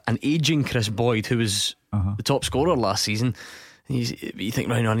got an ageing Chris Boyd who was the top scorer last season. You think,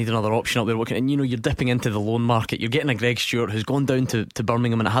 right, I need another option up there. And you're dipping into the loan market. You're getting a Greg Stewart who's gone down to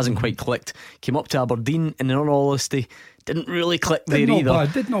Birmingham and it hasn't quite clicked. Came up to Aberdeen and in all honesty didn't really click there either.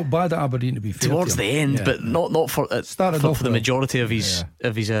 Did not bad at Aberdeen, to be fair. Towards the end, but not for the majority of his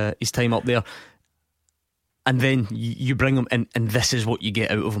time up there. And then you bring him and this is what you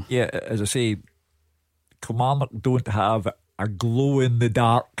get out of him. Yeah, as I say, Kilmarnock don't have a glow in the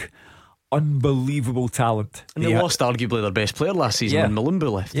dark, unbelievable talent. And they lost arguably their best player last season when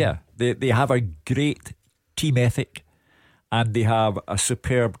Malumbu left. Yeah, they have a great team ethic and they have a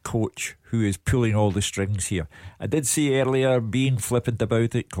superb coach who is pulling all the strings here. I did say earlier, being flippant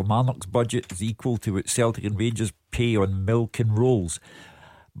about it, Kilmarnock's budget is equal to what Celtic and Rangers pay on milk and rolls.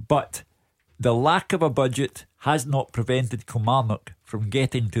 But the lack of a budget has not prevented Kilmarnock from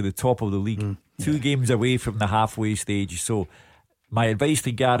getting to the top of the league. 2 games away from the halfway stage. So my advice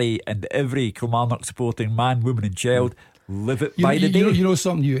to Gary and every Kilmarnock supporting man, woman and child, live it by the day. You know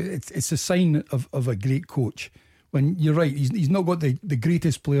something, it's a sign of a great coach. When you're right, he's not got the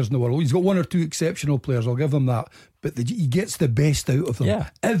greatest players in the world. He's got 1 or 2 exceptional players, I'll give him that. But he gets the best out of them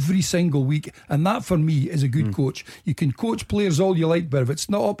every single week. And that for me is a good coach. You can coach players all you like, but if it's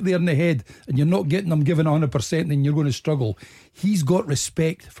not up there in the head and you're not getting them given 100%, then you're going to struggle. He's got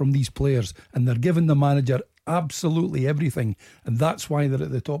respect from these players and they're giving the manager absolutely everything, and that's why they're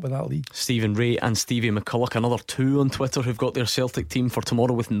at the top of that league. Stephen Ray and Stevie McCulloch, another 2 on Twitter who've got their Celtic team for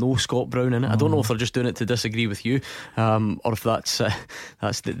tomorrow with no Scott Brown in it. I don't know if they're just doing it to disagree with you, or if that's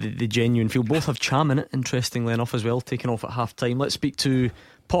the genuine feel. Both have Cham in it, interestingly enough, as well, taken off at half time. Let's speak to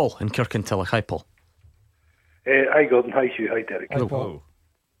Paul in Kirkintilloch. Hi Paul. Hi Gordon, hi Hugh, hi Derek. Hi Paul.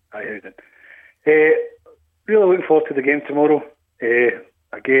 Hi, how you doing? Really looking forward to the game tomorrow.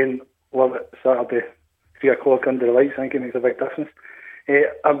 Again, love it. Saturday 3 o'clock under the lights. I think it makes a big difference.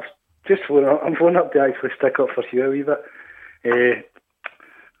 I'm phoning up to actually stick up for Hugh a wee bit.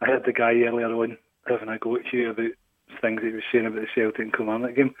 I heard the guy earlier on having a go at Hugh about things he was saying about the Celtic and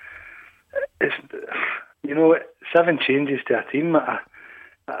Kilmarnock game. It's 7 changes to a team. I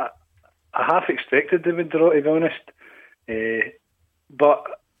half expected they would draw, to be honest. But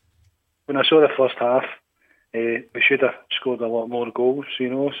when I saw the first half, we should have scored a lot more goals,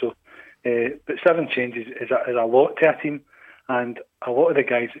 So. But 7 changes is a lot to a team, and a lot of the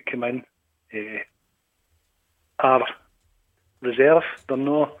guys that come in are reserve. They're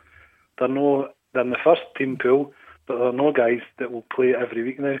in the first team pool, but they're no guys that will play every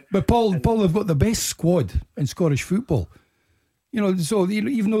week now. But Paul, they've got the best squad in Scottish football. So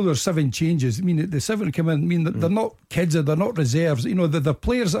even though there's 7 changes, I mean the 7 come in. I mean they're not kids, they're not reserves. They're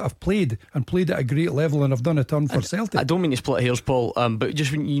players that have played at a great level and have done a turn for Celtic. I don't mean to split hairs, Paul, but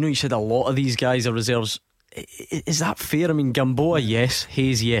just when you said a lot of these guys are reserves. Is that fair? I mean, Gamboa, yes.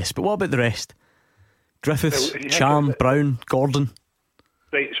 Hayes, yes. But what about the rest? Griffiths, Cham, Brown, Gordon.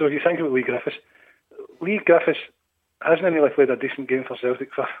 Right. So if you think about Lee Griffiths hasn't really played a decent game for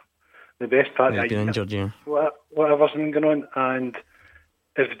Celtic for the best part of the year. Injured, Whatever's been going on, and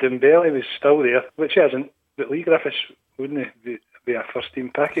if Dembele was still there, which he isn't, but Lee Griffiths wouldn't be a first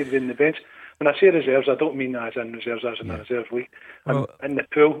team pick, he'd be in the bench. When I say reserves, I don't mean as in reserves as in a reserve league. I'm in the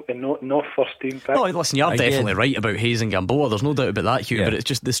pool and not first team pick. No, listen, you're definitely right about Hayes and Gamboa. There's no doubt about that, Hugh. But it's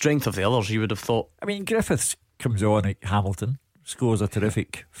just the strength of the others. You would have thought. I mean, Griffiths comes on at Hamilton, scores a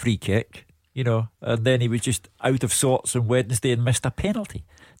terrific free kick, and then he was just out of sorts on Wednesday and missed a penalty.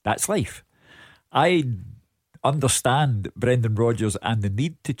 That's life. I understand Brendan Rodgers and the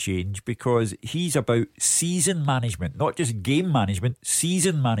need to change because he's about season management, not just game management,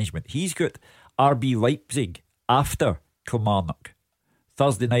 season management. He's got RB Leipzig after Kilmarnock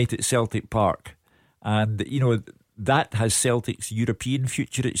Thursday night at Celtic Park, and that has Celtic's European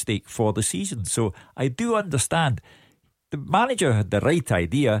future at stake for the season. So I do understand the manager had the right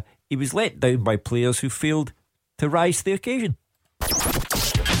idea. He was let down by players who failed to rise to the occasion.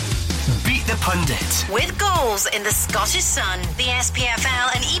 Beat the Pundit. With goals in the Scottish Sun, the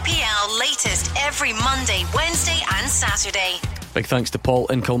SPFL and EPL latest every Monday, Wednesday and Saturday. Big thanks to Paul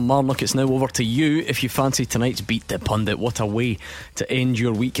in Kilmarnock. It's now over to you if you fancy tonight's Beat the Pundit. What a way to end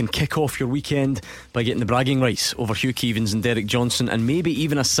your week and kick off your weekend by getting the bragging rights over Hugh Keevins and Derek Johnson, and maybe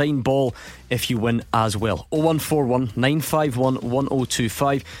even a signed ball if you win as well. 0141 951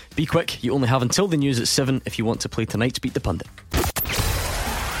 1025. Be quick, you only have until the news at 7 if you want to play tonight's Beat the Pundit.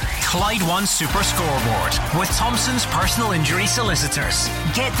 Clyde One Super Scoreboard with Thompson's personal injury solicitors.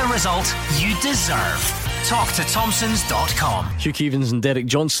 Get the result you deserve. Talk to Thompsons.com. Hugh Keevins and Derek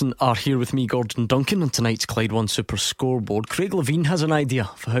Johnson are here with me, Gordon Duncan, on tonight's Clyde One Super Scoreboard. Craig Levine has an idea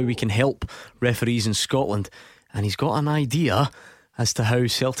for how we can help referees in Scotland, and he's got an idea as to how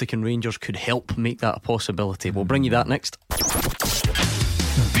Celtic and Rangers could help make that a possibility. We'll bring you that next.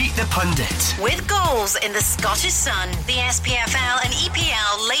 Beat the Pundit with goals in the Scottish Sun, the SPFL and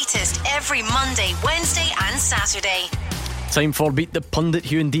EPL latest every Monday, Wednesday and Saturday. Time for Beat the Pundit.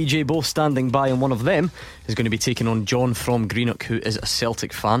 Hugh and DJ both standing by, and one of them is going to be taking on John from Greenock, who is a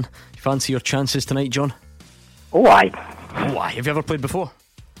Celtic fan. You fancy your chances tonight, John? Oh, aye. Oh, aye. Have you ever played before?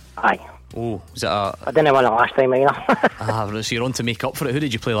 Aye. Oh, was it a... I didn't win it last time either. So you're on to make up for it. Who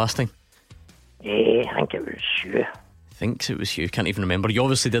did you play last time? I think it was Hugh. Thinks it was Hugh, can't even remember. You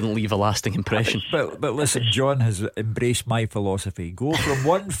obviously didn't leave a lasting impression. But listen, John has embraced my philosophy. Go from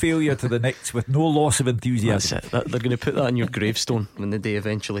one failure to the next with no loss of enthusiasm. That's it. They're going to put that on your gravestone when the day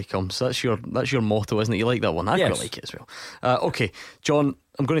eventually comes. That's your motto, isn't it? You like that one? I quite like it as well. Okay, John,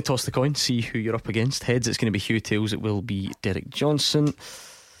 I'm going to toss the coin, see who you're up against. Heads, it's going to be Hugh. Tails, it will be Derek Johnson.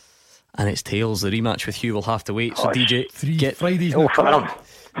 And it's tails. The rematch with Hugh will have to wait. So DJ, get Fridays. Oh, for him.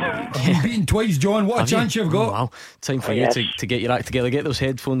 I've been beaten twice, John. What a chance you've got. Oh, wow. Time for you to get your act together. Get those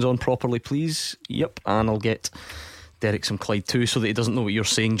headphones on properly, please. Yep. And I'll get Derek some Clyde too, so that he doesn't know what you're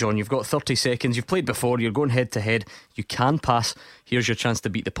saying, John. You've got 30 seconds. You've played before. You're going head to head. You can pass. Here's your chance to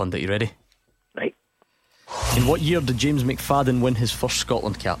beat the pundit. You ready? Right. In what year did James McFadden win his first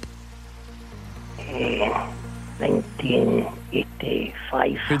Scotland cap?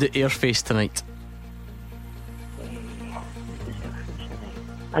 1985. Who did Ayr face tonight?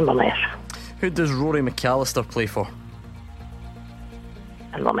 Inverness. Who does Rory McAllister play for?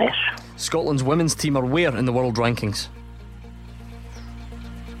 Inverness. Scotland's women's team are where in the world rankings?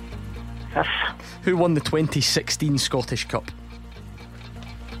 Fifth. Who won the 2016 Scottish Cup?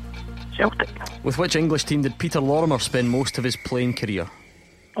 Celtic. With which English team did Peter Lorimer spend most of his playing career?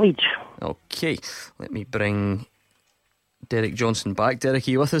 Leeds. Okay, let me bring Derek Johnson back. Derek,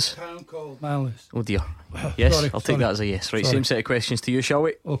 are you with us? Town called Malice. Oh dear. Yes, Sorry, I'll take that as a yes. Right, same set of questions to you, shall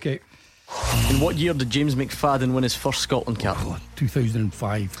we? Okay. In what year did James McFadden win his first Scotland cap?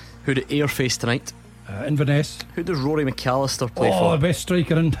 2005. Who did Ayr face tonight? Inverness. Who does Rory McAllister play for? Oh, the best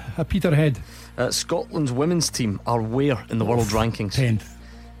striker in Peterhead. Scotland's women's team are where in the world rankings? 10th.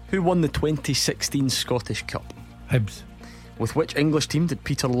 Who won the 2016 Scottish Cup? Hibs. With which English team did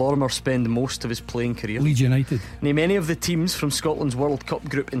Peter Lorimer spend most of his playing career? Leeds United. Name any of the teams from Scotland's World Cup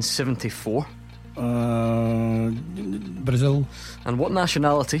group in 74. Brazil. And what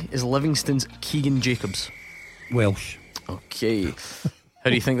nationality is Livingston's Keegan Jacobs? Welsh. Okay. How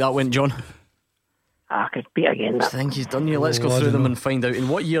do you think that went, John? I could beat again. I think he's done you. Let's go through them and find out. In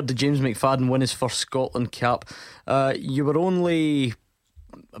what year did James McFadden win his first Scotland cap? You were only...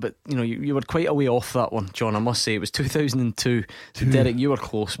 But you were quite a way off that one, John. I must say it was 2002. So Derek, you were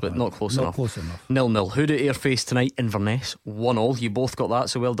close, but not close enough. 0-0. Who did Ayr face tonight? Inverness. 1-1. You both got that,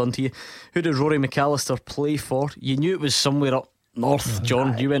 so well done to you. Who did Rory McAllister play for? You knew it was somewhere up north,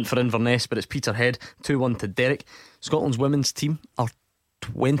 John. You went for Inverness, but it's Peterhead. 2-1 to Derek. Scotland's women's team are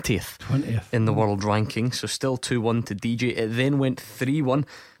 20th in the world ranking, so still 2-1 to DJ. It then went 3-1.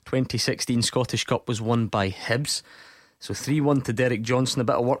 2016 Scottish Cup was won by Hibs. So 3-1 to Derek Johnson. A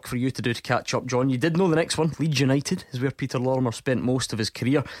bit of work for you to do to catch up, John. You did know the next one. Leeds United is where Peter Lorimer spent most of his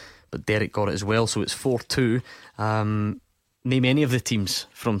career, but Derek got it as well, so it's 4-2. Name any of the teams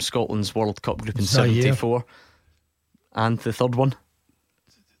from Scotland's World Cup group in 74. And the third one?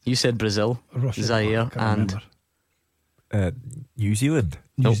 You said Brazil, Russia, Zaire, and New Zealand.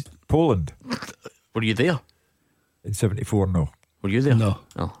 No, Poland. Were you there? In 74, no. Were you there? No.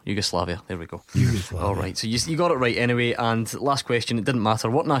 Oh, Yugoslavia. There we go. Yugoslavia. All right, so you got it right anyway. And last question, it didn't matter.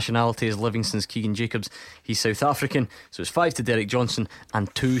 What nationality is Livingston's Keegan Jacobs? He's South African. So it's 5 to Derek Johnson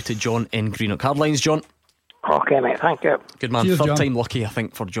and 2 to John in Greenock. Hard lines, John. Okay, mate, thank you. Good man. Cheers, Third John. time lucky, I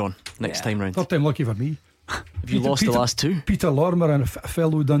think, for John next time round. Third time lucky for me. Have you lost the last two? Peter Lorimer and a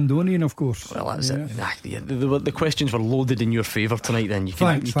fellow Dundonian, of course. Well, that's it. The questions were loaded in your favour tonight then. You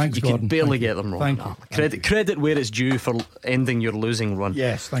Thanks, you Gordon. could barely Thank get you. them wrong. Thank you. Credit where it's due for ending your losing run.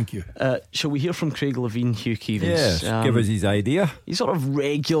 Yes, thank you. Shall we hear from Craig Levine, Hugh Keevins? Yes, give us his idea. He's sort of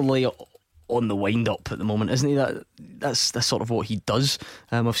regularly on the wind up at the moment, isn't he? That's sort of what he does.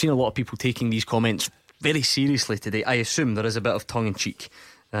 I've seen a lot of people taking these comments very seriously today. I assume there is a bit of tongue-in-cheek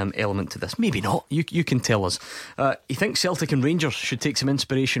element to this. Maybe not. You can tell us. He thinks Celtic and Rangers should take some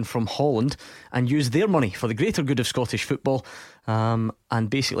inspiration from Holland and use their money for the greater good of Scottish football, and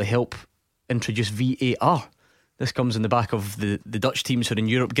basically help introduce VAR. This comes in the back of the Dutch teams who are in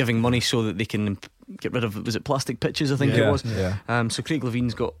Europe giving money so that they can get rid of, was it plastic pitches, I think it was. So Craig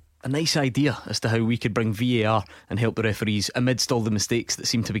Levene's got a nice idea as to how we could bring VAR and help the referees amidst all the mistakes that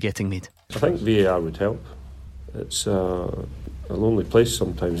seem to be getting made. I think VAR would help. It's a lonely place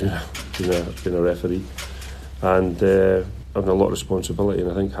sometimes, being a referee, and having a lot of responsibility, and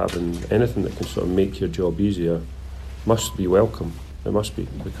I think having anything that can sort of make your job easier must be welcome. It must be,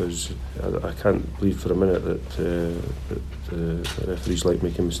 because I can't believe for a minute that referees like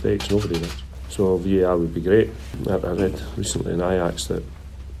making mistakes. Nobody does. So VAR would be great. I read recently in Ajax that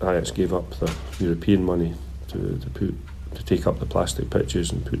Ajax gave up the European money to take up the plastic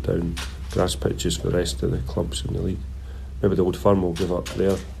pitches and put down grass pitches for the rest of the clubs in the league. Maybe the Old Firm will give up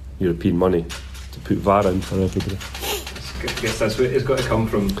their European money to put VAR in for everybody. I guess that's what it's got to come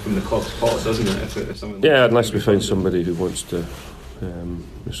from the club's pots, doesn't it? If unless we find somebody who wants to.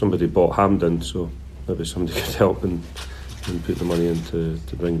 If somebody bought Hampden, so maybe somebody could help and put the money in to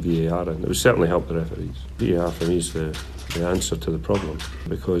bring VAR in. It would certainly help the referees. VAR for me is the answer to the problem,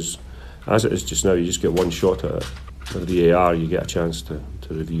 because as it is just now, you just get one shot at it. With VAR, you get a chance to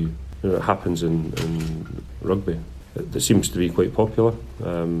review. It happens in rugby. It seems to be quite popular.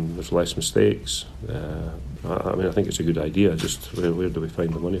 There's less mistakes. I think it's a good idea. Just where do we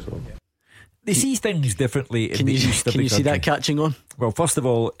find the money from? They see things differently in the east of the country. Can you see that catching on? Well, first of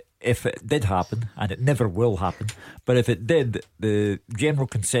all, if it did happen, and it never will happen, but if it did, the general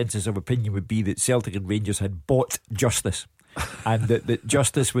consensus of opinion would be that Celtic and Rangers had bought justice, and that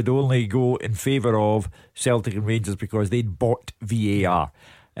justice would only go in favour of Celtic and Rangers because they'd bought VAR.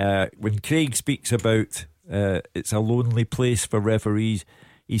 When Craig speaks about it's a lonely place for referees,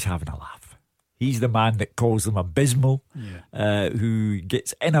 he's having a laugh. He's the man that calls them abysmal, who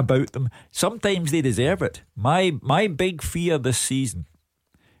gets in about them. Sometimes they deserve it. My big fear this season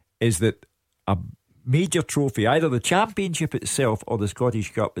is that a major trophy, either the Championship itself or the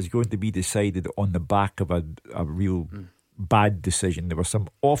Scottish Cup, is going to be decided on the back of a real bad decision. There were some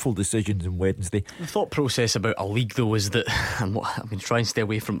awful decisions on Wednesday. The thought process about a league, though, is that, and I'm going to try and stay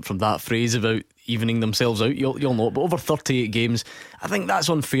away from that phrase about evening themselves out, you'll know, but over 38 games, I think that's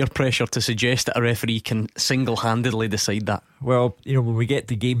unfair pressure to suggest that a referee can single-handedly decide that. Well, when we get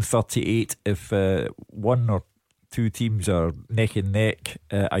to game 38, if one or two teams are neck and neck,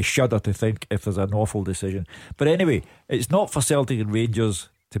 I shudder to think if there's an awful decision. But anyway, it's not for Celtic and Rangers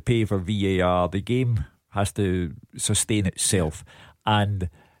to pay for VAR. The game has to sustain itself, and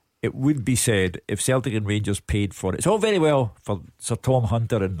it would be said if Celtic and Rangers paid for it. It's all very well for Sir Tom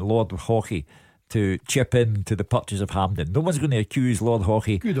Hunter and Lord Hockey to chip in to the purchase of Hampden. No one's going to accuse Lord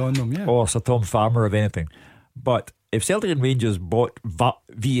Hockey Good on them, or Sir Tom Farmer of anything. But if Celtic and Rangers bought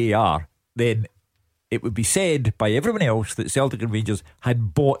VAR, then it would be said by everyone else that Celtic and Rangers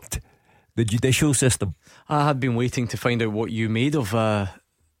had bought the judicial system. I had been waiting to find out what you made of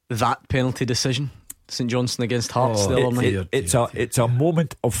that penalty decision, St Johnstone against Hearts the other night. It's a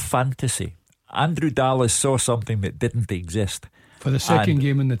moment of fantasy. Andrew Dallas saw something that didn't exist for the second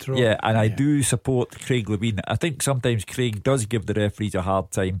game in the Trot. Yeah, and I do support Craig Levine. I think sometimes Craig does give the referees a hard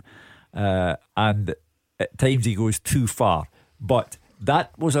time, and at times he goes too far. But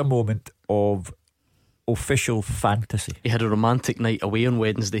that was a moment of official fantasy. He had a romantic night away on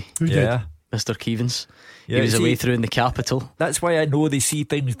Wednesday. Who did? Mr. Keevins. He was away through in the capital. That's why I know they see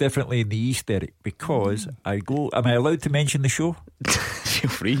things differently in the East, Eric, because am I allowed to mention the show? Feel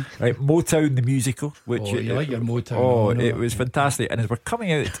free. Right, Motown the musical, which you like your Motown. It was fantastic. And as we're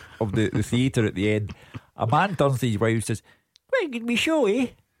coming out of the theatre at the end, a man turns to his wife and says, "Quite a good wee show, eh?"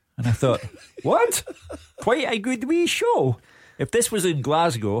 And I thought, what? Quite a good wee show? If this was in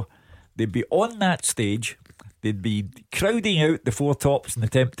Glasgow, they'd be on that stage, they'd be crowding out the Four Tops and the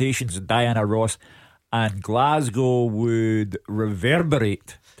Temptations and Diana Ross, and Glasgow would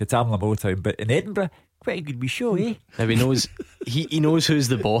reverberate to Tamla Motown. But in Edinburgh, quite a good wee show, eh? Now he knows he knows who's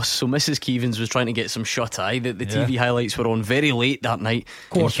the boss. So Mrs. Keevins was trying to get some shut eye. The TV highlights were on very late that night.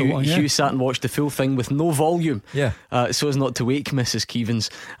 Hugh sat and watched the full thing with no volume, so as not to wake Mrs. Keevins.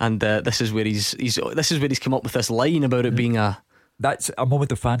 And this is where he's come up with this line about it being that's a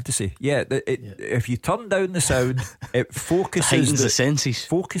moment of fantasy. If you turn down the sound, it focuses the senses,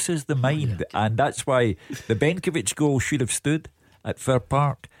 focuses the mind, and that's why the Benkovic goal should have stood at Fir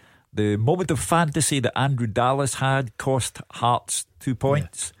Park. The moment of fantasy that Andrew Dallas had cost Hearts 2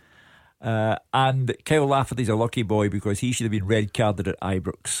 points, and Kyle Lafferty's a lucky boy because he should have been red carded at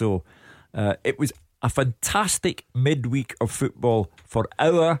Ibrox. So it was a fantastic midweek of football for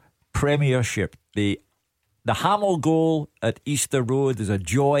our Premiership. The Hamill goal at Easter Road is a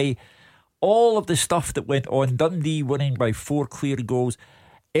joy. All of the stuff that went on, Dundee winning by 4 clear goals,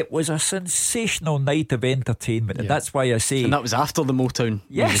 It was a sensational night of entertainment, and that's why I say. And that was after the Motown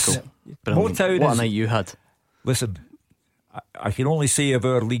musical. Motown. What a night you had. Listen, I can only say of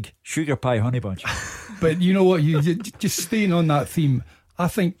our league, Sugar Pie Honey Bunch. But you know what? You just staying on that theme. I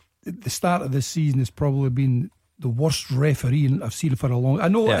think the start of this season has probably been the worst refereeing I've seen for a long. I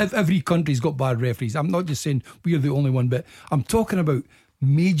know every country's got bad referees. I'm not just saying we're the only one, but I'm talking about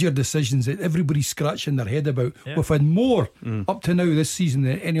major decisions that everybody's scratching their head about. We've had more up to now this season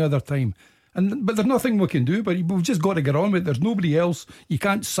than any other time, but there's nothing we can do. But we've just got to get on with it. There's nobody else. You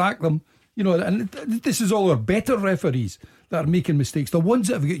can't sack them. You know, and this is all our better referees that are making mistakes. The ones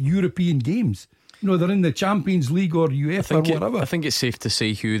that have got European games. You know, they're in the Champions League or UEFA or whatever. I think it's safe to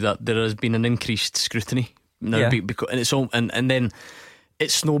say, Hugh, that there has been an increased scrutiny now, because, and it's all, and then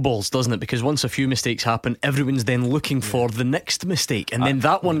it snowballs, doesn't it? Because once a few mistakes happen, everyone's then looking for the next mistake, and then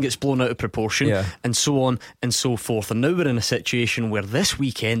that one gets blown out of proportion, and so on and so forth. And now we're in a situation where this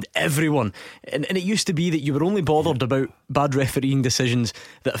weekend everyone, and it used to be that you were only bothered about bad refereeing decisions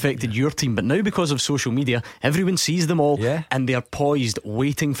that affected your team, but now because of social media, everyone sees them all, and they're poised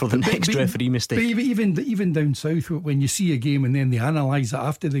waiting for the next referee mistake. But even down south, when you see a game and then they analyse it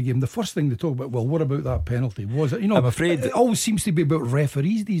after the game, the first thing they talk about, well, what about that penalty? Was it? You know, I'm afraid it always seems to be about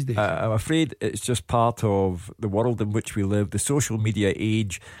referees these days. I'm afraid it's just part of the world in which we live, the social media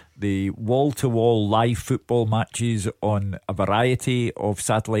age, the wall-to-wall live football matches on a variety of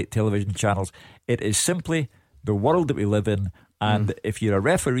satellite television channels. It is simply the world that we live in, and if you're a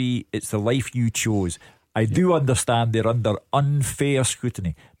referee, it's the life you chose. I do understand they're under unfair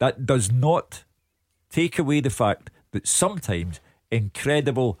scrutiny. That does not take away the fact that sometimes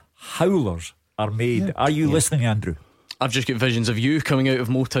incredible howlers are made. Are you listening, Andrew? I've just got visions of you coming out of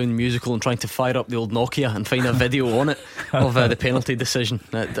Motown musical and trying to fire up the old Nokia and find a video on it of the penalty decision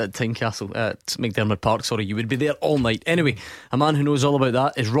at Tynecastle, at McDermott Park. Sorry, you would be there all night. Anyway, a man who knows all about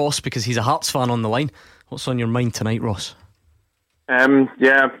that is Ross, because he's a Hearts fan on the line. What's on your mind tonight, Ross? Well,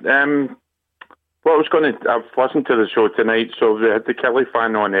 I was going to. I've listened to the show tonight, so we had the Kelly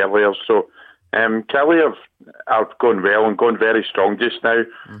fan on earlier. So Kelly have gone well and gone very strong just now,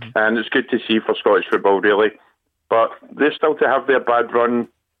 and it's good to see for Scottish football, really. But they're still to have their bad run.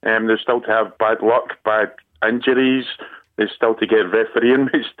 They're still to have bad luck, bad injuries. They're still to get refereeing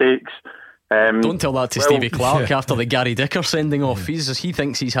mistakes. Don't tell that to Stevie Clarke after the Gary Dicker sending off. He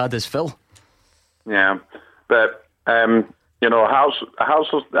thinks he's had his fill. Yeah, but you know, Hearts.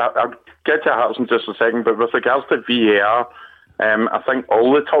 I'll get to Hearts in just a second. But with regards to VAR, I think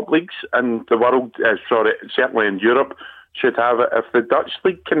all the top leagues in the world, certainly in Europe, should have it. If the Dutch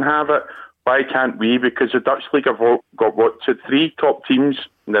league can have it, why can't we? Because the Dutch league have got 3 top teams,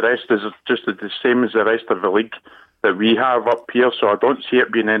 and the rest is just the same as the rest of the league that we have up here. So I don't see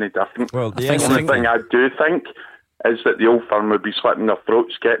it being any different. Well, the only thing I do think is that the old firm would be slitting their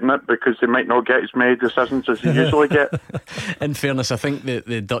throats getting it, because they might not get as many decisions as they usually get. In fairness, I think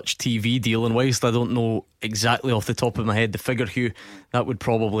the Dutch TV deal, and whilst I don't know exactly off the top of my head the figure, Hugh, that would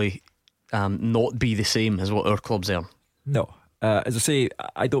probably not be the same as what our clubs earn. No. As I say,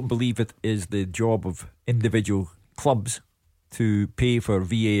 I don't believe it is the job of individual clubs to pay for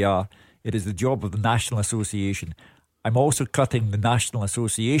VAR. It is the job of the National Association. I'm also cutting the National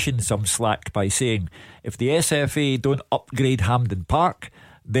Association some slack by saying if the SFA don't upgrade Hampden Park,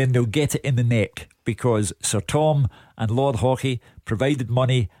 then they'll get it in the neck, because Sir Tom and Lord Hockey provided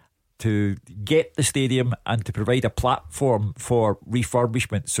money to get the stadium and to provide a platform for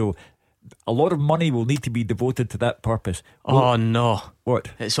refurbishment. So a lot of money will need to be devoted to that purpose. Oh no. What?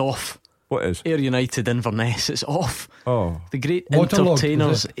 It's off. What is? Ayr United Inverness. It's off. Oh. The great Waterlogged,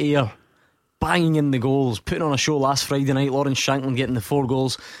 entertainers Ayr banging in the goals, putting on a show last Friday night. Lawrence Shankland getting the 4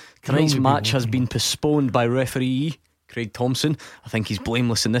 goals. Tonight's match has been postponed by referee Craig Thompson. I think he's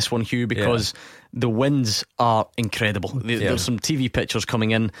blameless in this one, Hugh, because the winds are incredible. There's some TV pictures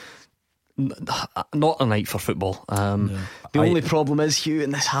coming in. Not a night for football. The only problem is, Hugh,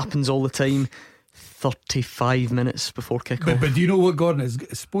 and this happens all the time, 35 minutes before kick-off. But do you know what, Gordon?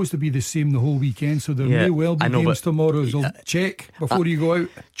 It's supposed to be the same the whole weekend, so there may well be games tomorrow. So check before you go out.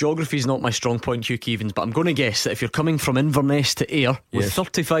 Geography's not my strong point, Hugh Keevins, but I'm going to guess that if you're coming from Inverness to Ayr with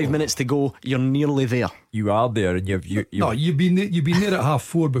 35 minutes to go, you're nearly there. You are there, and you've you've been there at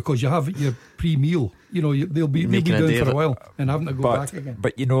 4:30 because you have your pre-meal. You know, they'll be down for a while and having to go back again.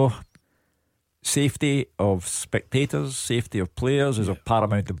 But you know, safety of spectators, safety of players is of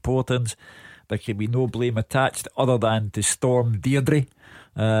paramount importance. There can be no blame attached other than to Storm Deirdre.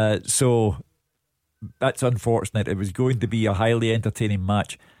 So that's unfortunate. It was going to be a highly entertaining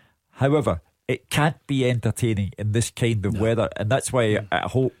match. However, it can't be entertaining in this kind of weather, and that's why I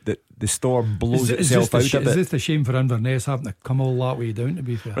hope that the storm blows itself out a bit. Is this the shame for Inverness having to come all that way down, to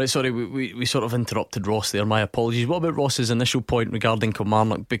be fair? Right, sorry, we sort of interrupted Ross there, my apologies. What about Ross's initial point regarding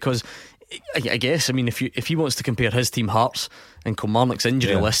Kilmarnock? Because I guess, I mean, if he wants to compare his team Hearts and Kilmarnock's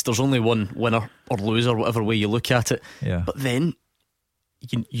injury list, there's only one winner or loser, whatever way you look at it. But then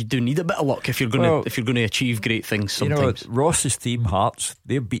you do need a bit of luck if you're going to achieve great things sometimes. You know, Ross's team Hearts,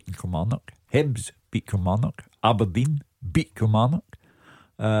 they've beaten Kilmarnock. Hibs beat Kilmarnock. Aberdeen beat Kilmarnock.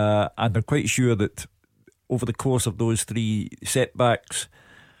 And I'm quite sure that over the course of those 3 setbacks,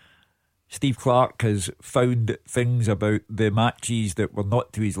 Steve Clarke has found things about the matches that were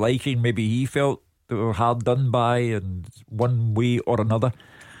not to his liking. Maybe he felt they were hard done by in one way or another.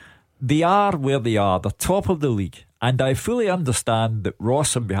 They are where they are, the top of the league. And I fully understand that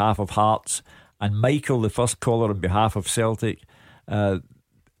Ross on behalf of Hearts and Michael, the first caller, on behalf of Celtic,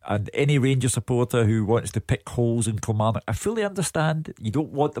 and any Rangers supporter who wants to pick holes in Kilmarnock, I fully understand. You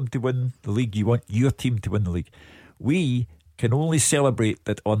don't want them to win the league, you want your team to win the league. We can only celebrate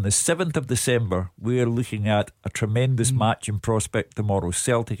that on the 7th of December we're looking at a tremendous match in prospect tomorrow.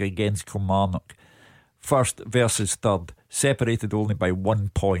 Celtic against Kilmarnock, first versus third, separated only by 1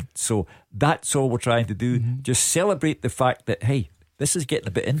 point. So that's all we're trying to do. Just celebrate the fact that, hey, this is getting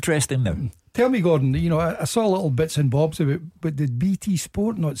a bit interesting now. Tell me, Gordon, you know, I saw little bits and bobs of it, but did BT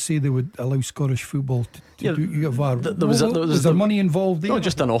Sport not say they would allow Scottish football to do VAR? Was there money involved there? No,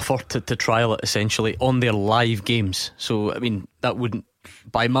 just an offer to trial it essentially on their live games. So, I mean, that wouldn't,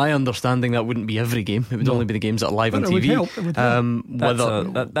 by my understanding, that wouldn't be every game. It would only be the games that are live on TV. It would help.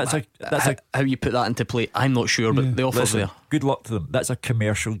 How you put that into play, I'm not sure, but the offer's there. Good luck to them. That's a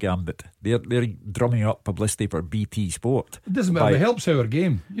commercial gambit. They're drumming up publicity for BT Sport. It doesn't matter. It helps our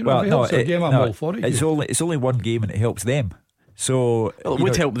game. You know, if it helps our game, I'm all for it. It's only one game and it helps them. So it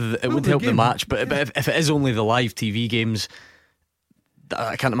would help. It would help the match, but if it is only the live TV games,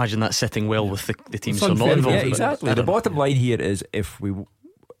 I can't imagine that sitting well with the teams who are not involved. Yeah, exactly. The bottom line here is, if we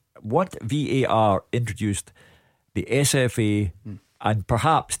want VAR introduced, the SFA and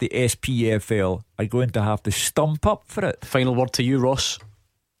perhaps the SPFL are going to have to stump up for it. Final word to you, Ross.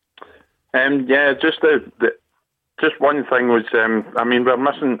 Just one thing was, I mean, we're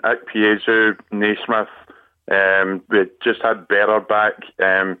missing Ikpeazu, Naismith. We just had Berra back,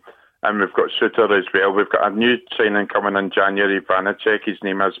 and we've got Suter as well. We've got a new signing coming in January, Vanacek. His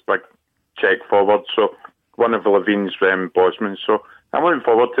name is Big Check Forward. So one of Levine's Bosman. So I'm looking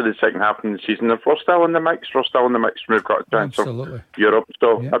forward to the second half of the season. If we're still in the mix, we've got a chance of Europe.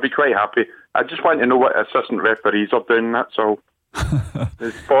 So I'd be quite happy. I just want to know what assistant referees are doing, that's all.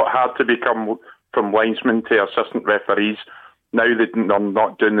 It's fought hard to become from linesmen to assistant referees. Now they're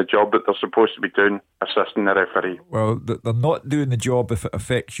not doing the job that they're supposed to be doing, assisting the referee. Well, they're not doing the job if it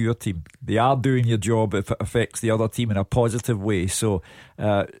affects your team. They are doing your job if it affects the other team in a positive way. So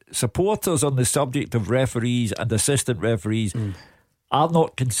supporters on the subject of referees and assistant referees are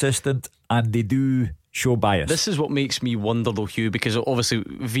not consistent, and they do show bias. This is what makes me wonder though, Hugh, because obviously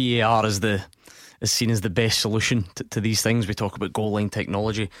VAR is seen as the best solution to these things. We talk about goal line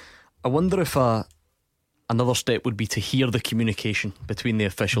technology. I wonder if another step would be to hear the communication between the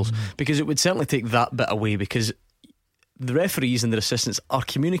officials, because it would certainly take that bit away, because the referees and their assistants are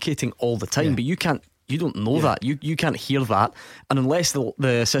communicating all the time, but you don't know that. You can't hear that, and unless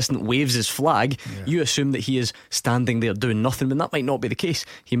the assistant waves his flag, you assume that he is standing there doing nothing, but that might not be the case.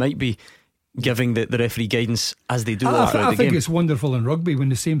 He might be giving the referee guidance as they do all throughout the game. I think it's wonderful in rugby when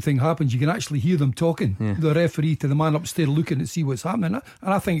the same thing happens. You can actually hear them talking, the referee to the man upstairs looking to see what's happening,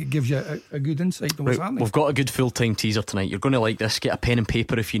 and I think it gives you a good insight to what's happening. We've got a good full-time teaser tonight. You're going to like this. Get a pen and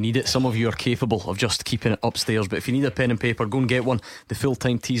paper if you need it. Some of you are capable of just keeping it upstairs, but if you need a pen and paper, go and get one. The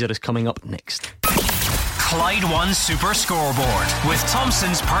full-time teaser is coming up next. Clyde One Super Scoreboard with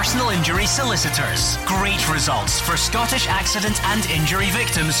Thompson's personal injury solicitors. Great results for Scottish accident and injury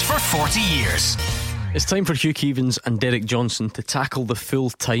victims for 40 years. It's time for Hugh Keevins and Derek Johnson to tackle the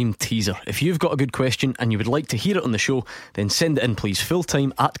full-time teaser. If you've got a good question and you would like to hear it on the show, then send it in please,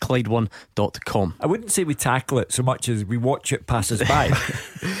 fulltime@clyde1.com. I wouldn't say we tackle it so much as we watch it pass us by.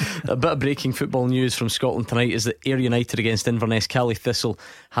 A bit of breaking football news from Scotland tonight is that Ayr United against Inverness Cally Thistle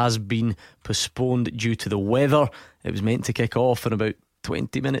has been postponed due to the weather. It was meant to kick off in about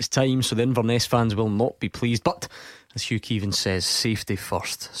 20 minutes time, so the Inverness fans will not be pleased, but as Hugh Keevins says, safety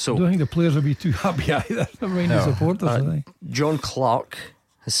first. So I don't think the players will be too happy either. Never mind the supporters. John Clark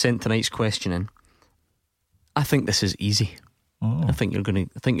has sent tonight's question in. I think this is easy. I think you're going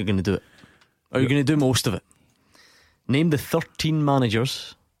to do it. Or you're going to do most of it. Name the 13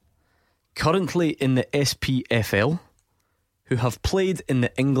 managers currently in the SPFL who have played in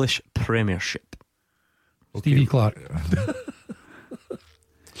the English Premiership. Stevie Clark.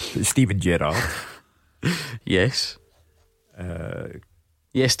 Steven Gerrard. Yes.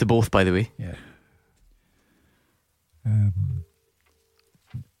 Yes to both, by the way. Yeah.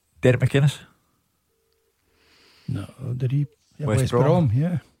 Derek McInnes. No, did he? Yeah, West Brom. Brom.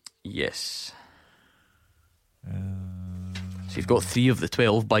 Yeah. Yes. So you've got 3 of the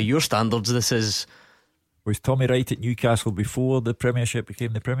 12. By your standards, this is. Was Tommy Wright at Newcastle before the Premiership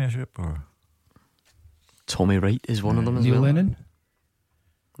became the Premiership, or? Tommy Wright is one of them as Neil well. Lennon.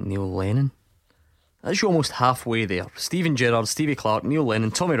 Neil Lennon. That's you almost halfway there. Steven Gerrard, Stevie Clark, Neil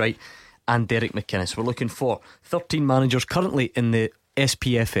Lennon, Tommy Wright, and Derek McInnes. We're looking for 13 managers currently in the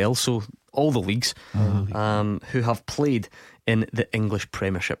SPFL, so all the leagues, who have played in the English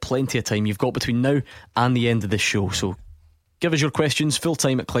Premiership. Plenty of time you've got between now and the end of the show, so give us your questions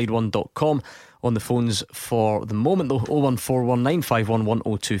full-time at Clyde1.com. On the phones for the moment though,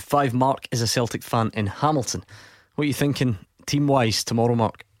 01419511025. Mark is a Celtic fan in Hamilton. What are you thinking team-wise tomorrow,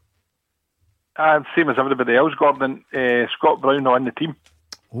 Mark? Same as everybody else, Gordon. Scott Brown on the team.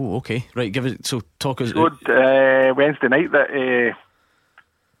 Oh, okay. Right, give it. So talk us. Scored Wednesday night that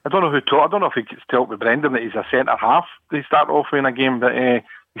I don't know who taught. I don't know if he gets talked with Brendan that he's a centre half. They start off in a game, but he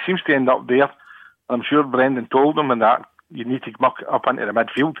seems to end up there. I'm sure Brendan told him and that you need to muck up into the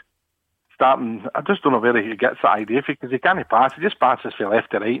midfield. Starting, I just don't know where he gets that idea because he can't pass. He just passes from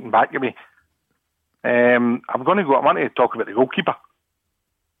left to right and back to me. I'm going to go. I want to talk about the goalkeeper,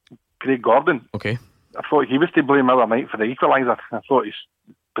 Craig Gordon. Okay. I thought he was to blame other night for the equaliser. I thought his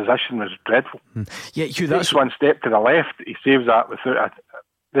position was dreadful. Yeah, Hugh, that's one step to the left. He saves that without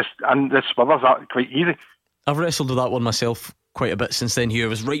this Smithers that quite easy. I've wrestled with that one myself quite a bit since then, Hugh. I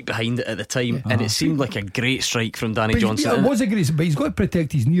was right behind it at the time, and it seemed like a great strike from Danny Johnson. It was a great, but he's got to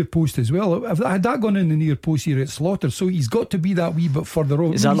protect his near post as well. Had that gone in the near post here at Slaughter, so he's got to be that wee bit further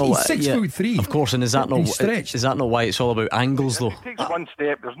on. Is that he's 6'3", of course, and is that not stretched? Is that not why it's all about angles though? He takes one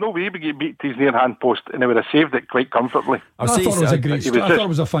step. There's no way he could beat his near hand post, and he would have saved it quite comfortably. I thought it was a great strike. I thought it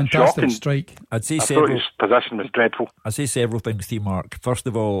was a fantastic strike. I thought his position was dreadful. I'd say several things to you, Mark. First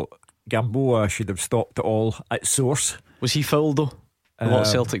of all, Gamboa should have stopped it all at source. Was he fouled though? A lot of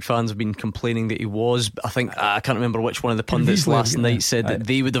Celtic fans have been complaining that he was. I think I can't remember which one of the pundits last night said that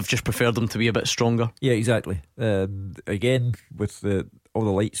they would have just preferred him to be a bit stronger. Yeah, exactly. Again, with all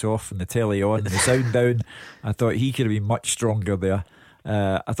the lights off and the telly on and the sound down, I thought he could have been much stronger there.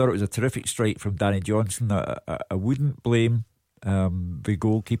 I thought it was a terrific strike from Danny Johnson. I wouldn't blame the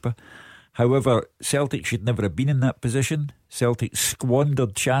goalkeeper. However, Celtic should never have been in that position. Celtic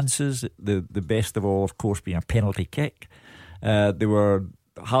squandered chances, the best of all, of course, being a penalty kick. They were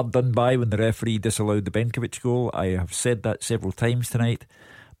hard done by when the referee disallowed the Benkovic goal. I have said that several times tonight,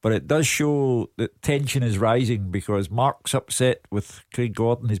 but it does show that tension is rising because Mark's upset with Craig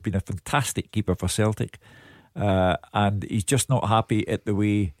Gordon. He's been a fantastic keeper for Celtic, and he's just not happy at the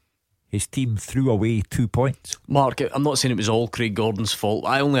way his team threw away 2 points. Mark, I'm not saying it was all Craig Gordon's fault.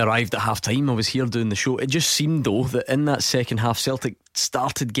 I only arrived at half time. I was here doing the show. It just seemed though that in that second half Celtic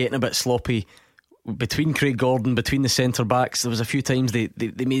started getting a bit sloppy between Craig Gordon, between the centre backs. There was a few times they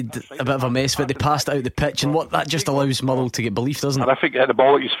made a bit of a mess of it. They passed it out the pitch, and what that just allows Motherwell to get belief, doesn't it? Terrific at the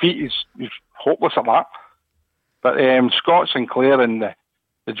ball at his feet. He's hopeless at that. But Scott Sinclair and the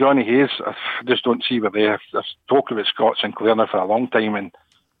Johnny Hayes, I just don't see where they're. I've talked about Scott Sinclair now for a long time, and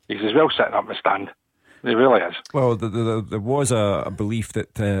he's as well sitting up in the stand. He really is. Well, there was a belief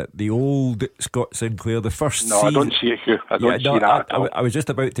that the old Scott Sinclair, the first season, I don't see it, Hugh. I don't see that at all. I was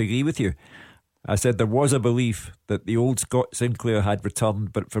just about to agree with you. I said there was a belief that the old Scott Sinclair had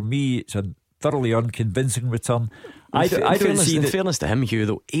returned, but for me it's a thoroughly unconvincing return. I don't see in fairness to him, Hugh,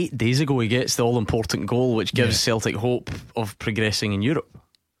 though, 8 days ago he gets the all-important goal which gives Celtic hope of progressing in Europe.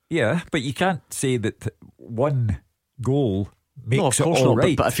 Yeah, but you can't say that one goal makes of course it all not,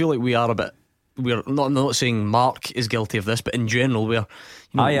 right. but I feel like we are a bit. I'm not saying Mark is guilty of this, but in general we're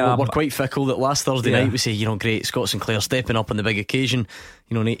quite fickle. That last Thursday night we say, great, Scott Sinclair stepping up on the big occasion,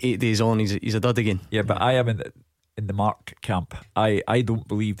 and 8 days on he's a dud again. Yeah, but I am in the Mark camp. I don't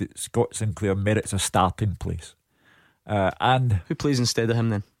believe that Scott Sinclair merits a starting place. And who plays instead of him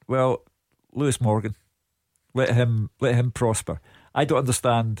then? Well, Lewis Morgan. Let him prosper. I don't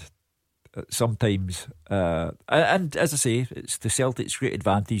understand sometimes, and as I say, it's to Celtic's great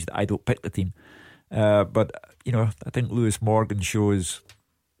advantage that I don't pick the team. But I think Lewis Morgan shows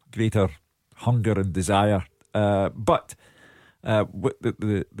greater hunger and desire. But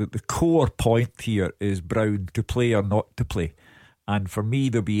the core point here is Brown to play or not to play. And for me,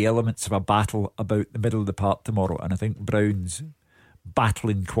 there'll be elements of a battle about the middle of the park tomorrow. And I think Brown's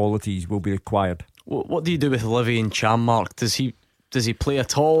battling qualities will be required. What do you do with Livy and Cham, Mark? Does he play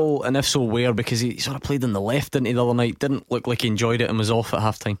at all? And if so, where? Because he sort of played on the left, didn't he, the other night? Didn't look like he enjoyed it and was off at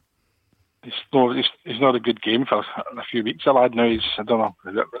half time. He's not a good game for a few weeks. The lad now, I don't know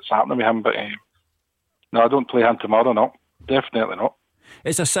what's happening with him, but no, I don't play him tomorrow. No, definitely not.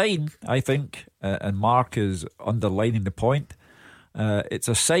 It's a sign, I think, and Mark is underlining the point. It's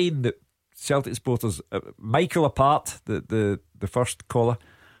a sign that Celtic supporters, Michael apart, the first caller,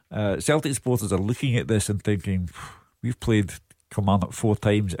 Celtic supporters are looking at this and thinking, we've played Kilmarnock 4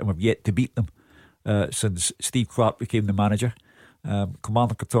 times and we've yet to beat them since Steve Clarke became the manager.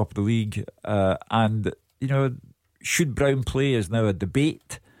 Kilmarnock are top of the league, and should Brown play is now a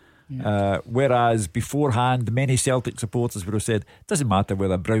debate. Whereas beforehand, many Celtic supporters would have said, it doesn't matter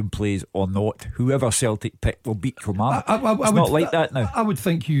whether Brown plays or not, whoever Celtic pick will beat Kilmarnock. It's not like that now. I would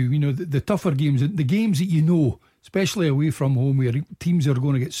think the tougher games, the games that especially away from home where teams are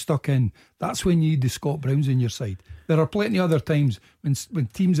going to get stuck in, that's when you need the Scott Browns in your side. There are plenty other times when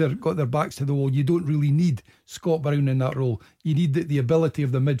teams have got their backs to the wall, you don't really need Scott Brown in that role. You need the ability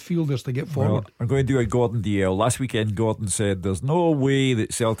of the midfielders to get forward. Well, I'm going to do a Gordon DL. Last weekend Gordon said there's no way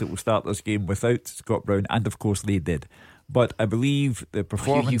that Celtic will start this game without Scott Brown, and of course they did. But I believe the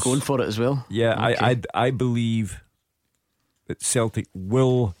performance... You going for it as well? Yeah, okay. I believe that Celtic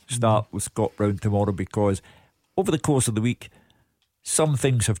will start with Scott Brown tomorrow, because over the course of the week some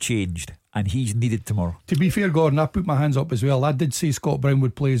things have changed and he's needed tomorrow. To be fair, Gordon, I put my hands up as well. I did say Scott Brown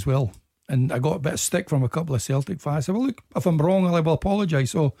would play as well, and I got a bit of stick from a couple of Celtic fans. I said, well, look, if I'm wrong, I will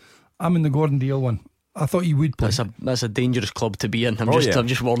apologise. So I'm in the Gordon Dale one. I thought he would play. That's a dangerous club to be in. I'm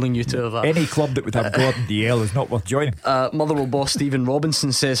just warning you two of that. Any club that would have Gordon DL is not worth joining. Motherwell boss Stephen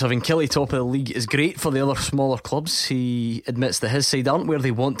Robinson says having Killie top of the league is great for the other smaller clubs. He admits that his side aren't where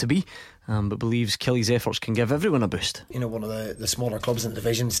they want to be, but believes Killie's efforts can give everyone a boost. One of the smaller clubs in the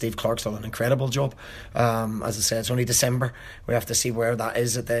division, Steve Clarke's done an incredible job. As I said, it's only December. We have to see where that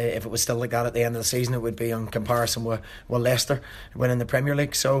is if it was still like that at the end of the season, it would be in comparison with Leicester winning the Premier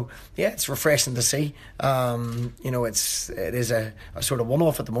League. So yeah, it's refreshing to see. It is a sort of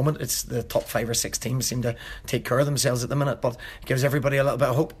one-off at the moment. It's the top 5 or 6 teams seem to take care of themselves at the minute, but it gives everybody a little bit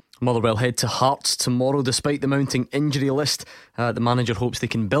of hope. Motherwell head to Hearts tomorrow despite the mounting injury list. The manager hopes they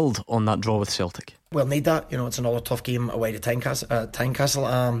can build on that draw with Celtic. We'll need that. It's another tough game away to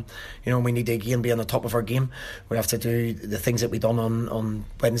Tynecastle. We need to again be on the top of our game. We have to do the things that we done on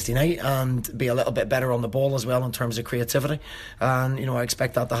Wednesday night and be a little bit better on the ball as well in terms of creativity. And I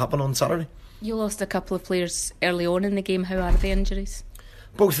expect that to happen on Saturday. You lost a couple of players early on in the game. How are the injuries?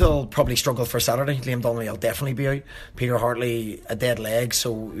 Both will probably struggle for Saturday. Liam Donnelly will definitely be out. Peter Hartley, a dead leg,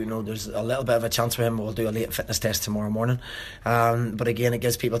 so there's a little bit of a chance for him. We'll do a late fitness test tomorrow morning. But again, it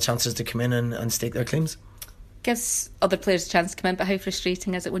gives people chances to come in and stake their claims. Gives other players a chance to come in, but how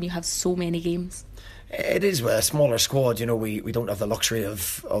frustrating is it when you have so many games? It is with a smaller squad. We don't have the luxury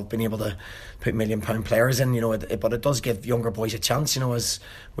of being able to put £1 million players in, but it does give younger boys a chance. As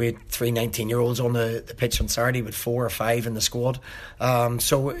we had 3 19-year-olds on the pitch on Saturday with 4 or 5 in the squad.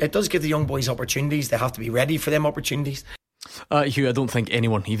 So it does give the young boys opportunities. They have to be ready for them opportunities. Hugh, I don't think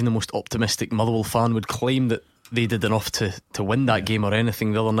anyone, even the most optimistic Motherwell fan, would claim that they did enough to win that game or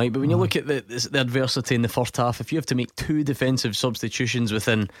anything the other night. But when you look at the adversity in the first half, if you have to make 2 defensive substitutions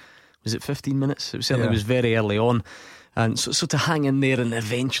within, was it 15 minutes? It certainly was very early on. And so to hang in there and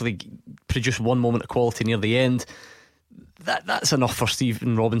eventually produce one moment of quality near the end, that's enough for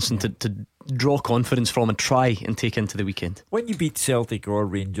Stephen Robinson to draw confidence from and try and take into the weekend. When you beat Celtic or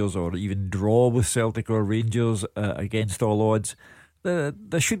Rangers, or even draw with Celtic or Rangers against all odds, there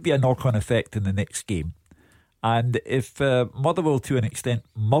should be a knock-on effect in the next game. And if Motherwell to an extent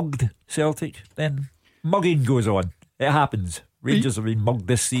mugged Celtic, then mugging goes on. It happens. Rangers have been mugged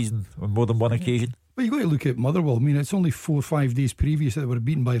this season on more than one occasion. But you've got to look at Motherwell. I mean, it's only 4 or 5 days previous that they were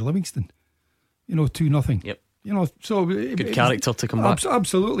beaten by Livingston. 2-0. Yep. So good character to come back.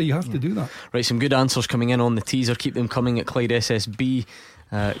 Absolutely, you have to do that. Right, some good answers coming in on the teaser. Keep them coming at Clyde SSB.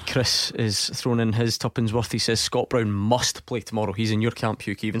 Chris is thrown in his Tuppensworth. He says Scott Brown must play tomorrow. He's in your camp,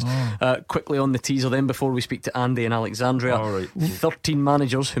 Hugh Keevins. Quickly on the teaser then, before we speak to Andy and Alexandria. Right. 13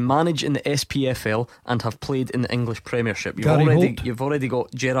 managers who manage in the SPFL and have played in the English Premiership. You've already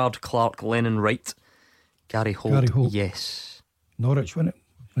got Gerrard, Clark, Lennon, Wright. Gary Holt. Yes. Norwich, wasn't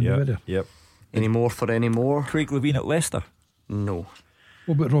it? Yep. Any more for any more? Craig Levine at Leicester? No.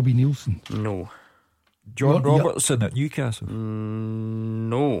 What about Robbie Nielsen? No. John Robertson at Newcastle?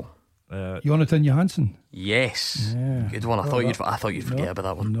 No. Jonathan Johansson? Yes. Yeah. Good one. I thought you'd forget about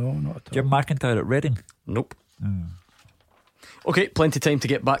that one. No, not at all. Jim McIntyre at Reading? Nope. Okay, plenty of time to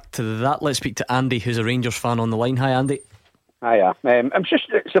get back to that. Let's speak to Andy, who's a Rangers fan on the line. Hi, Andy. Hiya.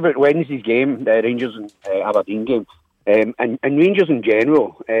 It's about Wednesday's game, the Rangers and Aberdeen game, and Rangers in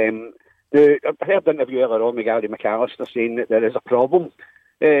general. I heard an interview earlier on with Gary McAllister saying that there is a problem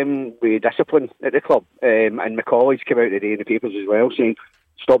with discipline at the club, and McCauley's come out today in the papers as well saying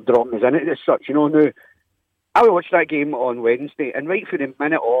stop dropping us in it as such. Now, I watched that game on Wednesday, and right from the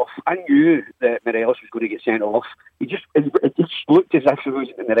minute off, I knew that Morelos was going to get sent off. It just looked as if he was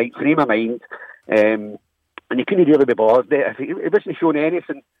in the right frame of mind. And he couldn't really be bothered. He wasn't showing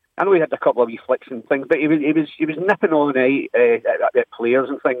anything. I know he had a couple of wee flicks and things, but he was nipping all night at players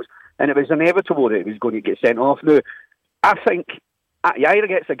and things, and it was inevitable that he was going to get sent off. Now, I think he either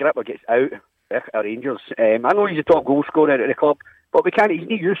gets a grip or gets out at Rangers. I know he's a top goal scorer at the club, but he's not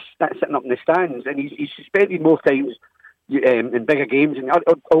used to sitting up in the stands, and he's suspended more times in bigger games. And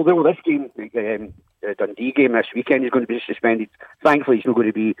although this game, Dundee game this weekend, is going to be suspended, thankfully he's not going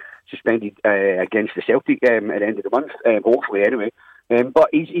to be suspended against the Celtic at the end of the month, hopefully anyway.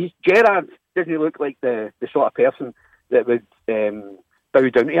 But Gerrard doesn't look like the sort of person that would bow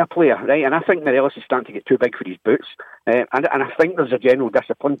down to a player, right? And I think Morelos is starting to get too big for his boots, and I think there's a general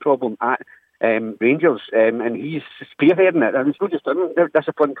discipline problem at Rangers, and he's spearheading it. And it's not just him, there are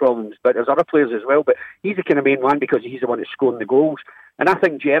discipline problems, but there's other players as well. But he's the kind of main one because he's the one that's scoring the goals. And I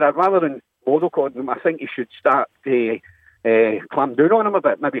think Gerrard, rather than mollycodding him, I think he should start to clamp down on him a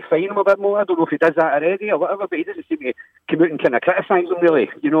bit, maybe fine him a bit more. I don't know if he does that already or whatever, but he doesn't seem to come out and kind of criticise him really,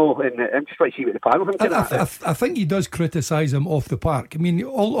 and I'm just trying to see what the panel thinks of that. I think he does criticise him off the park. I mean,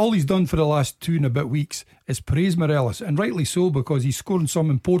 all he's done for the last 2.5 weeks is praise Morelos, and rightly so, because he's scoring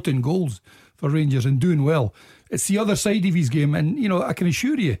some important goals for Rangers and doing well. It's the other side of his game, and I can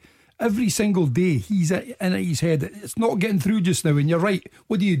assure you, every single day he's in his head. It's not getting through just now, and you're right.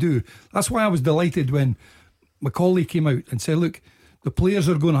 What do? That's why I was delighted when McCauley came out and said, look, the players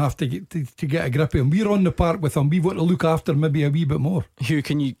are going to have to get a grip of him. We're on the park with him. We've got to look after maybe a wee bit more. Hugh,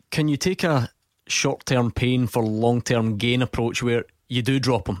 can you take a short-term pain for long-term gain approach where you do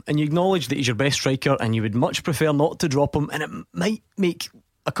drop him and you acknowledge that he's your best striker and you would much prefer not to drop him, and it might make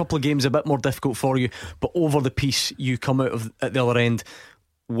a couple of games a bit more difficult for you, but over the piece you come out of at the other end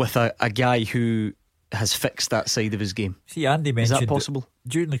with a guy who has fixed that side of his game? See, Andy mentioned, is that possible?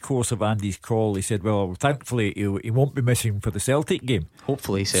 During the course of Andy's call, he said, well, thankfully he won't be missing for the Celtic game.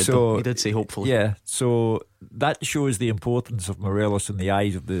 Hopefully, he said. So, he did say hopefully. Yeah, so that shows the importance of Morelos in the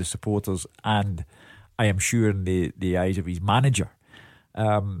eyes of the supporters, and I am sure in the eyes of his manager.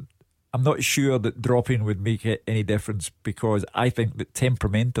 I'm not sure that dropping would make any difference, because I think that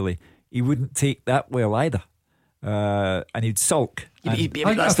temperamentally he wouldn't take that well either. And he'd sulk. I think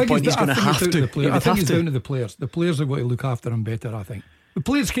he's going to have to. I think it's down to the players. The players are going to look after him better, I think. The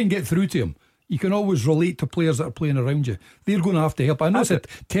players can get through to him. You can always relate to players that are playing around you. They're going to have to help. I know it's a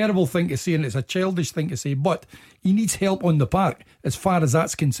terrible thing to say and it's a childish thing to say, but he needs help on the park as far as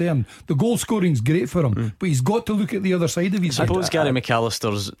that's concerned. The goal scoring's great for him, but he's got to look at the other side of his head. I suppose Gary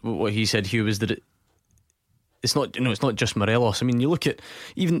McAllister's, what he said, Hugh, was that it's not just Morelos. I mean, you look at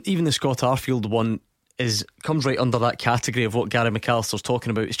even the Scott Arfield one comes right under that category of what Gary McAllister's talking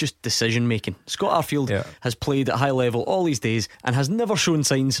about. It's just decision making. Scott Arfield has played at high level all these days and has never shown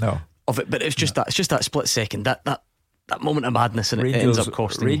signs of it, but it's just that split second, that moment of madness, and Rangers, it ends up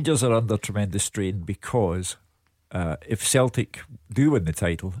costing. Rangers are under tremendous strain because if Celtic do win the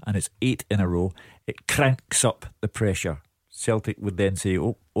title and it's 8 in a row, it cranks up the pressure. Celtic would then say,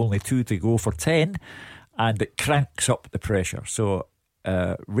 only 2 to go for 10, and it cranks up the pressure. So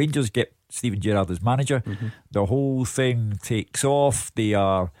Rangers get Steven Gerrard as manager. The whole thing takes off. They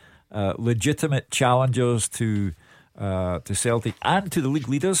are legitimate challengers to Celtic and to the league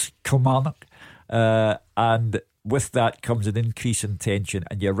leaders, Kilmarnock, and with that comes an increase in tension.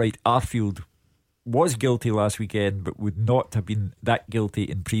 And you're right, Arfield was guilty last weekend, but would not have been that guilty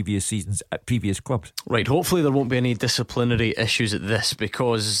in previous seasons at previous clubs. Right, hopefully there won't be any disciplinary issues at this,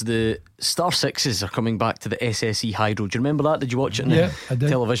 because the Star Sixes are coming back to the SSE Hydro. Do you remember that? Did you watch it on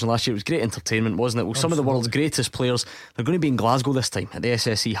television last year? It was great entertainment, wasn't it? Well, some of the world's greatest players, they're going to be in Glasgow this time at the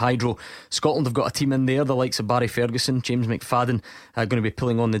SSE Hydro. Scotland have got a team in there, the likes of Barry Ferguson, James McFadden, going to be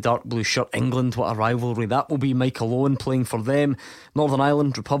pulling on the dark blue shirt. England, what a rivalry that will be. Michael Owen playing for them. Northern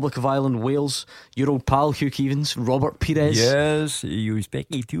Ireland, Republic of Ireland, Wales, Euro pal Hugh Keevins, Robert Pires. Yes, you respect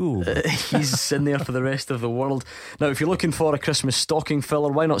me too. He's in there for the rest of the world. Now, if you're looking for a Christmas stocking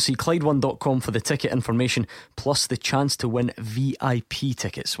filler, why not see Clyde1.com for the ticket information plus the chance to win VIP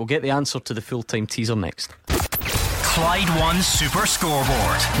tickets. We'll get the answer to the full-time teaser next. Clyde One Super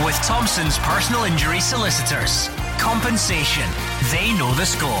Scoreboard with Thompson's personal injury solicitors. Compensation. They know the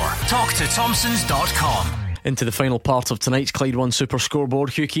score. Talk to Thompsons.com. Into the final part of tonight's Clyde One Super Scoreboard.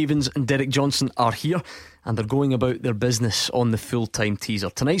 Hugh Keevins and Derek Johnson are here, and they're going about their business on the full-time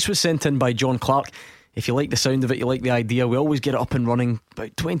teaser. Tonight's was sent in by John Clark. If you like the sound of it, you like the idea, we always get it up and running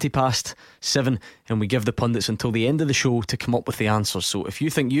about 7:20, and we give the pundits until the end of the show to come up with the answers. So if you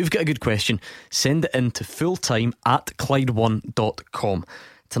think you've got a good question, send it in to fulltime@clyde1.com.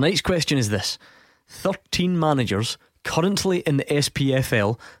 Tonight's question is this: 13 managers currently in the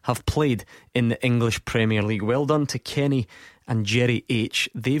SPFL have played in the English Premier League. Well done to Kenny and Jerry H.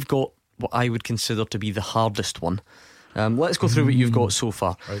 They've got what I would consider to be the hardest one. Let's go through what you've got so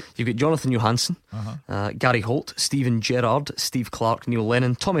far. Right. You've got Jonathan Johansson, Gary Holt, Stephen Gerrard, Steve Clarke, Neil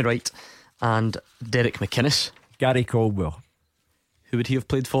Lennon, Tommy Wright and Derek McInnes. Gary Caldwell. Who would he have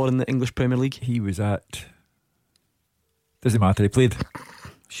played for in the English Premier League? He was at... Doesn't matter, he played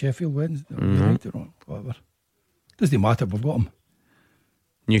Sheffield Wednesday, right or wrong, whatever. Doesn't matter, we've got him.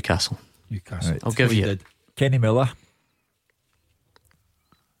 Newcastle. Right. I'll give you it. Kenny Miller.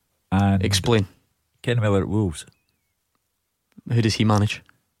 And explain. Kenny Miller at Wolves. Who does he manage?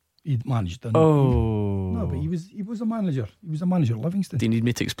 He managed. Oh, no, but he was a manager. He was a manager at Livingston. Do you need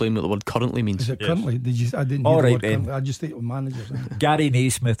me to explain what the word currently means? Is it currently? I didn't All hear right, the word then. currently. I just think it was managers. Gary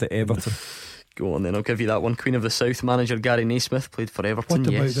Naismith at Everton. Go on then, I'll give you that one. Queen of the South manager Gary Naismith played for Everton.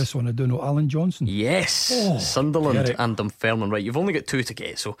 What about this one? I don't know. Alan Johnson. Yes. Sunderland and Dunfermline. Right, you've only got 2 to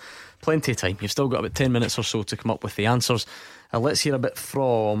get, so plenty of time. You've still got about 10 minutes or so to come up with the answers. Let's hear a bit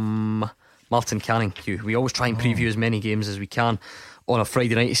from Martin Canning. Hugh, we always try and preview as many games as we can on a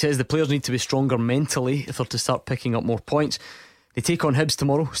Friday night. He says the players need to be stronger mentally if they're to start picking up more points. They take on Hibs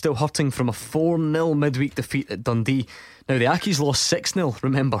tomorrow, still hurting from a 4-0 midweek defeat at Dundee. Now the Accies lost 6-0,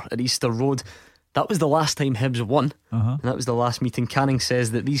 remember, at Easter Road. That was the last time Hibs won, and that was the last meeting. Canning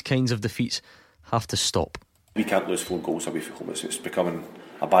says that these kinds of defeats have to stop. We can't lose 4 goals away from home. It's becoming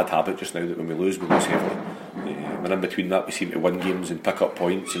a bad habit just now that when we lose heavily. And in between that, we seem to win games and pick up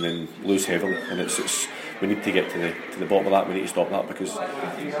points and then lose heavily. And it's we need to get to the bottom of that. We need to stop that, because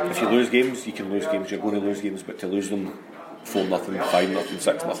if you lose games, you can lose games. You're going to lose games, but to lose them 4-0, 5-0,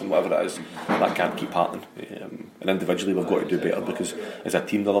 6-0, whatever it is, that can't keep happening. And individually we've got to do better, because as a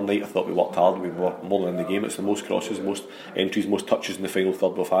team the other night I thought we worked hard. We were more than in the game. It's the most crosses, most entries, most touches in the final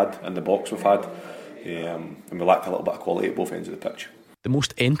third we've had, in the box we've had, and we lacked a little bit of quality at both ends of the pitch. The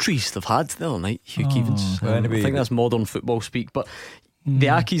most entries they've had the other night, Hugh Keevins. Anyway, I think that's modern football speak. But the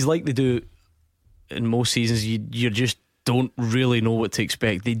Accies, like they do in most seasons, you just don't really know what to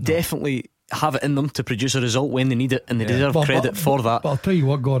expect. They definitely have it in them to produce a result when they need it, and they deserve credit for that. But I'll tell you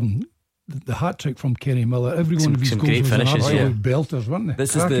what, Gordon, the hat-trick from Kenny Miller, every one of his goals great was finishes, an absolute belters, weren't they?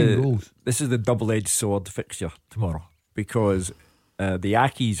 This is the double-edged sword fixture tomorrow, because the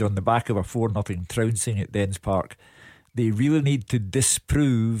Accies, on the back of a 4-0 trouncing at Dens Park, they really need to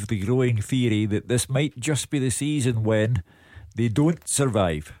disprove the growing theory that this might just be the season when they don't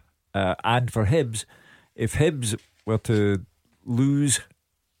survive. And for Hibs, if Hibs were to lose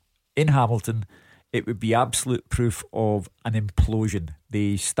in Hamilton, it would be absolute proof of an implosion.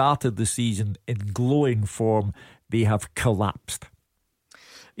 They started the season in glowing form. They have collapsed.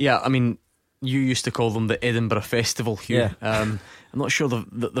 Yeah, I mean, you used to call them the Edinburgh Festival, Hugh. Yeah. I'm not sure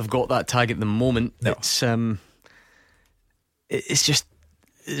they've got that tag at the moment. No.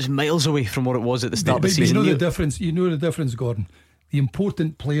 It's miles away from what it was at the start of the season. You know the difference, Gordon. The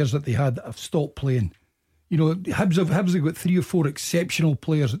important players that they had have stopped playing. You know, Hibs have got 3 or 4 exceptional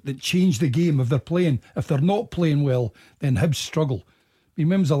players that change the game if they're playing. If they're not playing well, then Hibs struggle. I mean,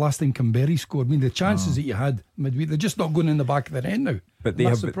 when was the last time Canberra scored? I mean, the chances that you had midweek, they're just not going in the back of their end now. But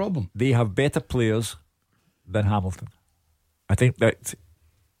that's the problem. They have better players than Hamilton. I think that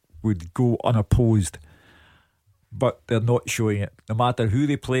would go unopposed. But they're not showing it. No matter who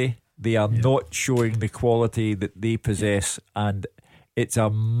they play, they are not showing the quality that they possess, and it's a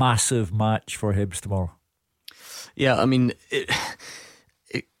massive match for Hibs tomorrow. Yeah, I mean,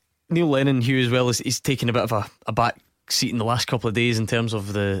 Neil Lennon, Hugh, as well, he's taken a bit of a back seat in the last couple of days in terms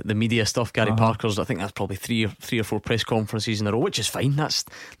of the media stuff. Gary Parker's, I think that's probably three or four press conferences in a row, which is fine. That's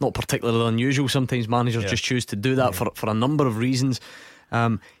not particularly unusual. Sometimes managers just choose to do that for a number of reasons.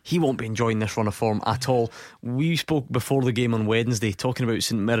 He won't be enjoying this run of form at all. We spoke before the game on Wednesday talking about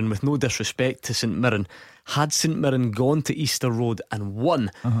St Mirren, with no disrespect to St Mirren. Had St Mirren gone to Easter Road and won,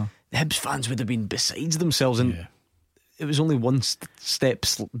 the Hibs fans would have been besides themselves, and it was only one step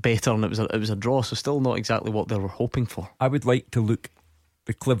better, and it was a draw, so still not exactly what they were hoping for. I would like to look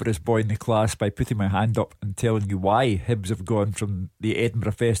the cleverest boy in the class by putting my hand up and telling you why Hibs have gone from the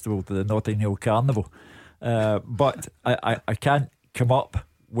Edinburgh Festival to the Notting Hill Carnival, but I can't come up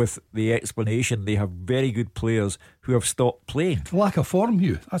with the explanation they have very good players who have stopped playing. Lack of form,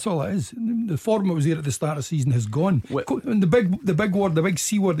 Hugh. That's all it is. The form that was there at the start of the season has gone. And the big word, the big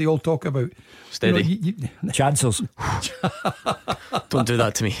C word they all talk about. Steady. Chancers. Don't do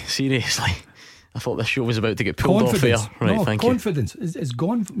that to me. Seriously. I thought this show was about to get pulled off air. Right, no, thank confidence is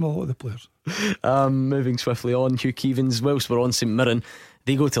gone from a lot of the players. Moving swiftly on, Hugh Keevins, whilst we're on St Mirren,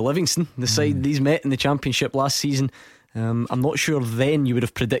 they go to Livingston, the side these met in the Championship last season. I'm not sure then you would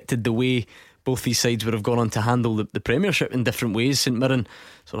have predicted the way both these sides would have gone on to handle the Premiership in different ways. St Mirren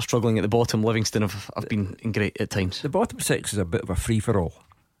sort of struggling at the bottom. Livingston have been great at times. The bottom six is a bit of a free-for-all.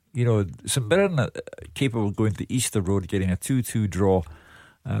 You know, St Mirren capable of going to Easter Road, getting a 2-2 draw,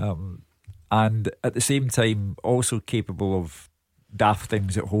 and at the same time also capable of daft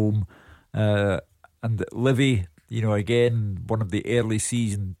things at home. And Livy, you know, again, one of the early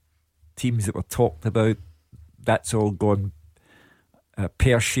season teams that were talked about, that's all gone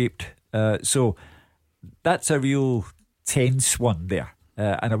pear-shaped. So that's a real tense one there.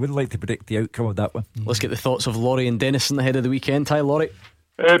 And I wouldn't like to predict the outcome of that one. Let's get the thoughts of Laurie and Denison ahead of the weekend. Hi, Laurie.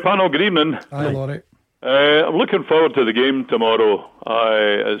 Panel, good evening. Hi, Laurie. I'm looking forward to the game tomorrow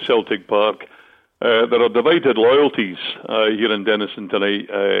at Celtic Park. There are divided loyalties here in Denison tonight.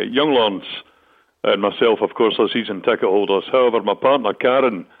 Young Lawrence and myself, of course, are season ticket holders. However, my partner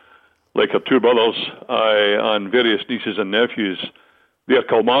Karen, like her two brothers and various nieces and nephews, they're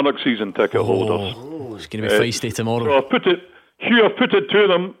Kilmarnock season ticket holders. It's going to be feisty tomorrow. So I've put it to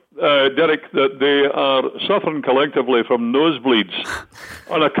them, Derek, that they are suffering collectively from nosebleeds,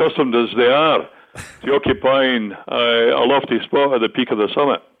 unaccustomed as they are to occupying a lofty spot at the peak of the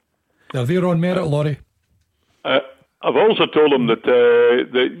summit. They're there on merit, Laurie. I've also told them that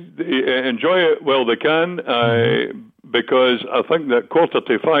they enjoy it while they can, because I think that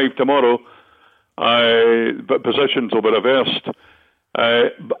 4:45 tomorrow, positions will be reversed.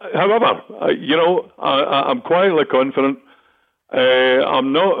 However, I'm quietly confident.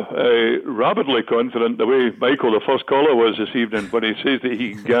 I'm not rabidly confident the way Michael, the first caller, was this evening when he says that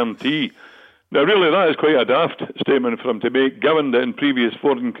he can guarantee. Now, really, that is quite a daft statement for him to make, given that in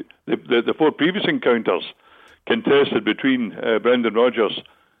the four previous encounters contested between Brendan Rodgers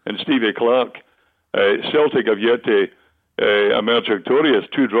and Stevie Clarke, Celtic have yet to emerge victorious,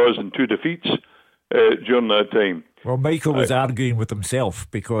 2 draws and 2 defeats during that time. Well, Michael was arguing with himself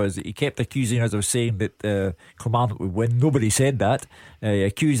because he kept accusing us of saying that Kilmarnock would win. Nobody said that. He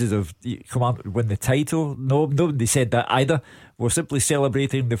accused us of Kilmarnock would win the title. No, nobody said that either. We're simply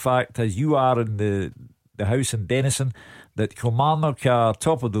celebrating the fact, as you are in the house in Denison, that Kilmarnock are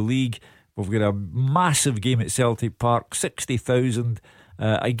top of the league. We've got a massive game at Celtic Park, 60,000,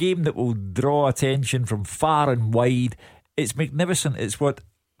 a game that will draw attention from far and wide. It's magnificent. It's what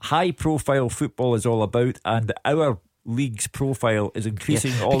high profile football is all about, and our league's profile is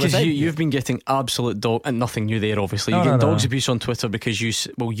increasing all the time. Because you've been getting absolute dog, and nothing new there obviously. You're getting dogs abuse on Twitter because you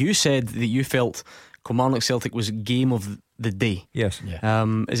said that you felt Kilmarnock Celtic was game of the day. Yes.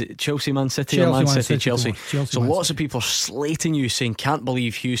 Is it Chelsea Man City or Man City Chelsea? So lots of people are slating you, saying can't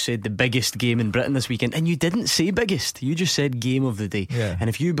believe Hugh said the biggest game in Britain this weekend, and you didn't say biggest, you just said game of the day. And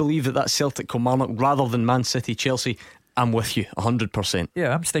if you believe that that's Celtic Kilmarnock rather than Man City Chelsea, I'm with you 100%.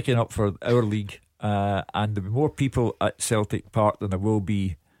 Yeah, I'm sticking up for our league, and there'll be more people at Celtic Park than there will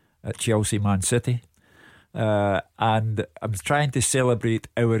be at Chelsea Man City. And I'm trying to celebrate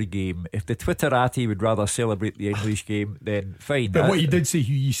our game. If the Twitterati would rather celebrate the English game, then fine. But what you did say,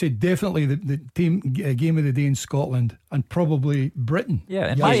 Hugh, you said definitely the team game of the day in Scotland and probably Britain.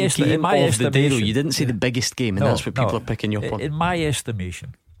 Yeah, in my estimation, you didn't say the biggest game, and that's what people are picking you up on. In my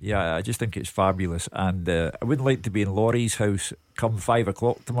estimation, yeah, I just think it's fabulous, and I wouldn't like to be in Laurie's house come 5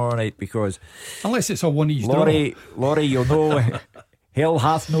 o'clock tomorrow night, because unless it's a one-each Laurie, you'll know hell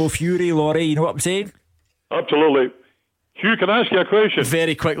hath no fury, Laurie. You know what I'm saying? Absolutely. Hugh, can I ask you a question?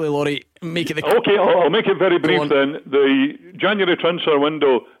 Very quickly, Laurie. Make it okay, I'll make it very brief then. The January transfer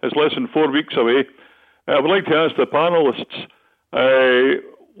window is less than 4 weeks away. I would like to ask the panellists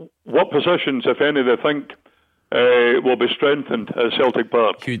what positions, if any, they think will be strengthened at Celtic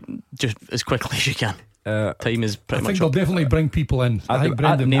Park. Hugh, just as quickly as you can. Time is pretty much up. I think they'll definitely bring people in. I think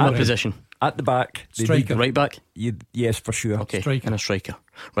Brendan name a position. At the back, striker, right back. Yes, for sure. Okay, striker. And a striker.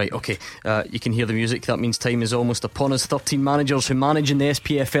 Right, okay. You can hear the music. That means time is almost upon us. 13 managers who manage in the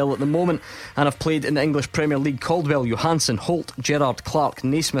SPFL at the moment and have played in the English Premier League: Caldwell, Johansson, Holt, Gerrard, Clark,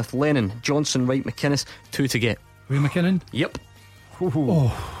 Naismith, Lennon, Johnson, Wright, McInnes. 2 to get. Ray McKinnon. Yep. Oh,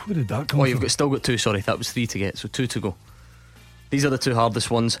 where did that come from? You've still got 2. Sorry, that was 3 to get, so 2 to go. These are the 2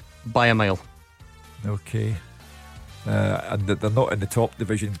 hardest ones by a mile. Okay. And they're not in the top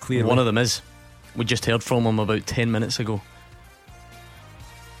division, clearly. One of them is. We just heard from him about 10 minutes ago.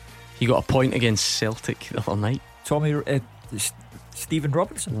 He got a point against Celtic the other night. Tommy Stephen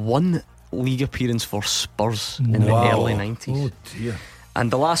Robinson. 1 league appearance for Spurs in the early 90s. Oh dear. And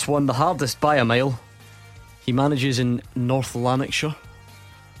the last one, the hardest by a mile. He manages in North Lanarkshire,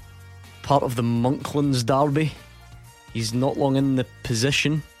 part of the Monklands Derby. He's not long in the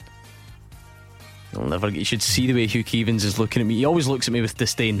position. You should see the way Hugh Keevins is looking at me. He always looks at me with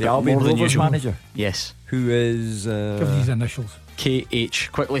disdain. The but Albion more than Rovers usual. manager. Yes. Who is Give these initials.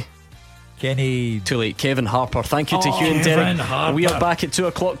 KH. Quickly. Kenny. Too late. Kevin Harper. Thank you to Hugh and Kevin Derek. Harper. We are back at 2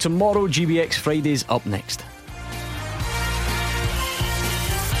 o'clock tomorrow. GBX Fridays up next.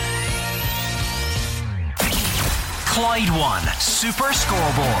 Clyde One Super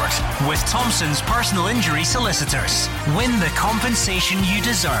Scoreboard with Thompson's personal injury solicitors. Win the compensation you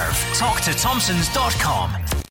deserve. Talk to Thompsons.com.